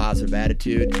a really positive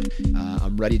attitude.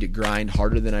 I'm ready to grind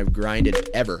harder than I've grinded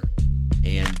ever.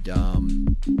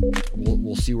 And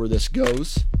we'll see where this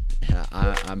goes.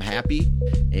 I'm happy.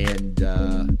 And,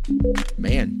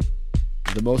 man,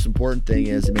 the most important thing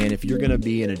is, man, if you're going to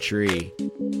be in a tree,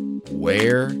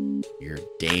 wear your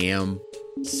damn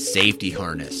safety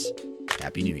harness.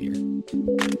 Happy New Year.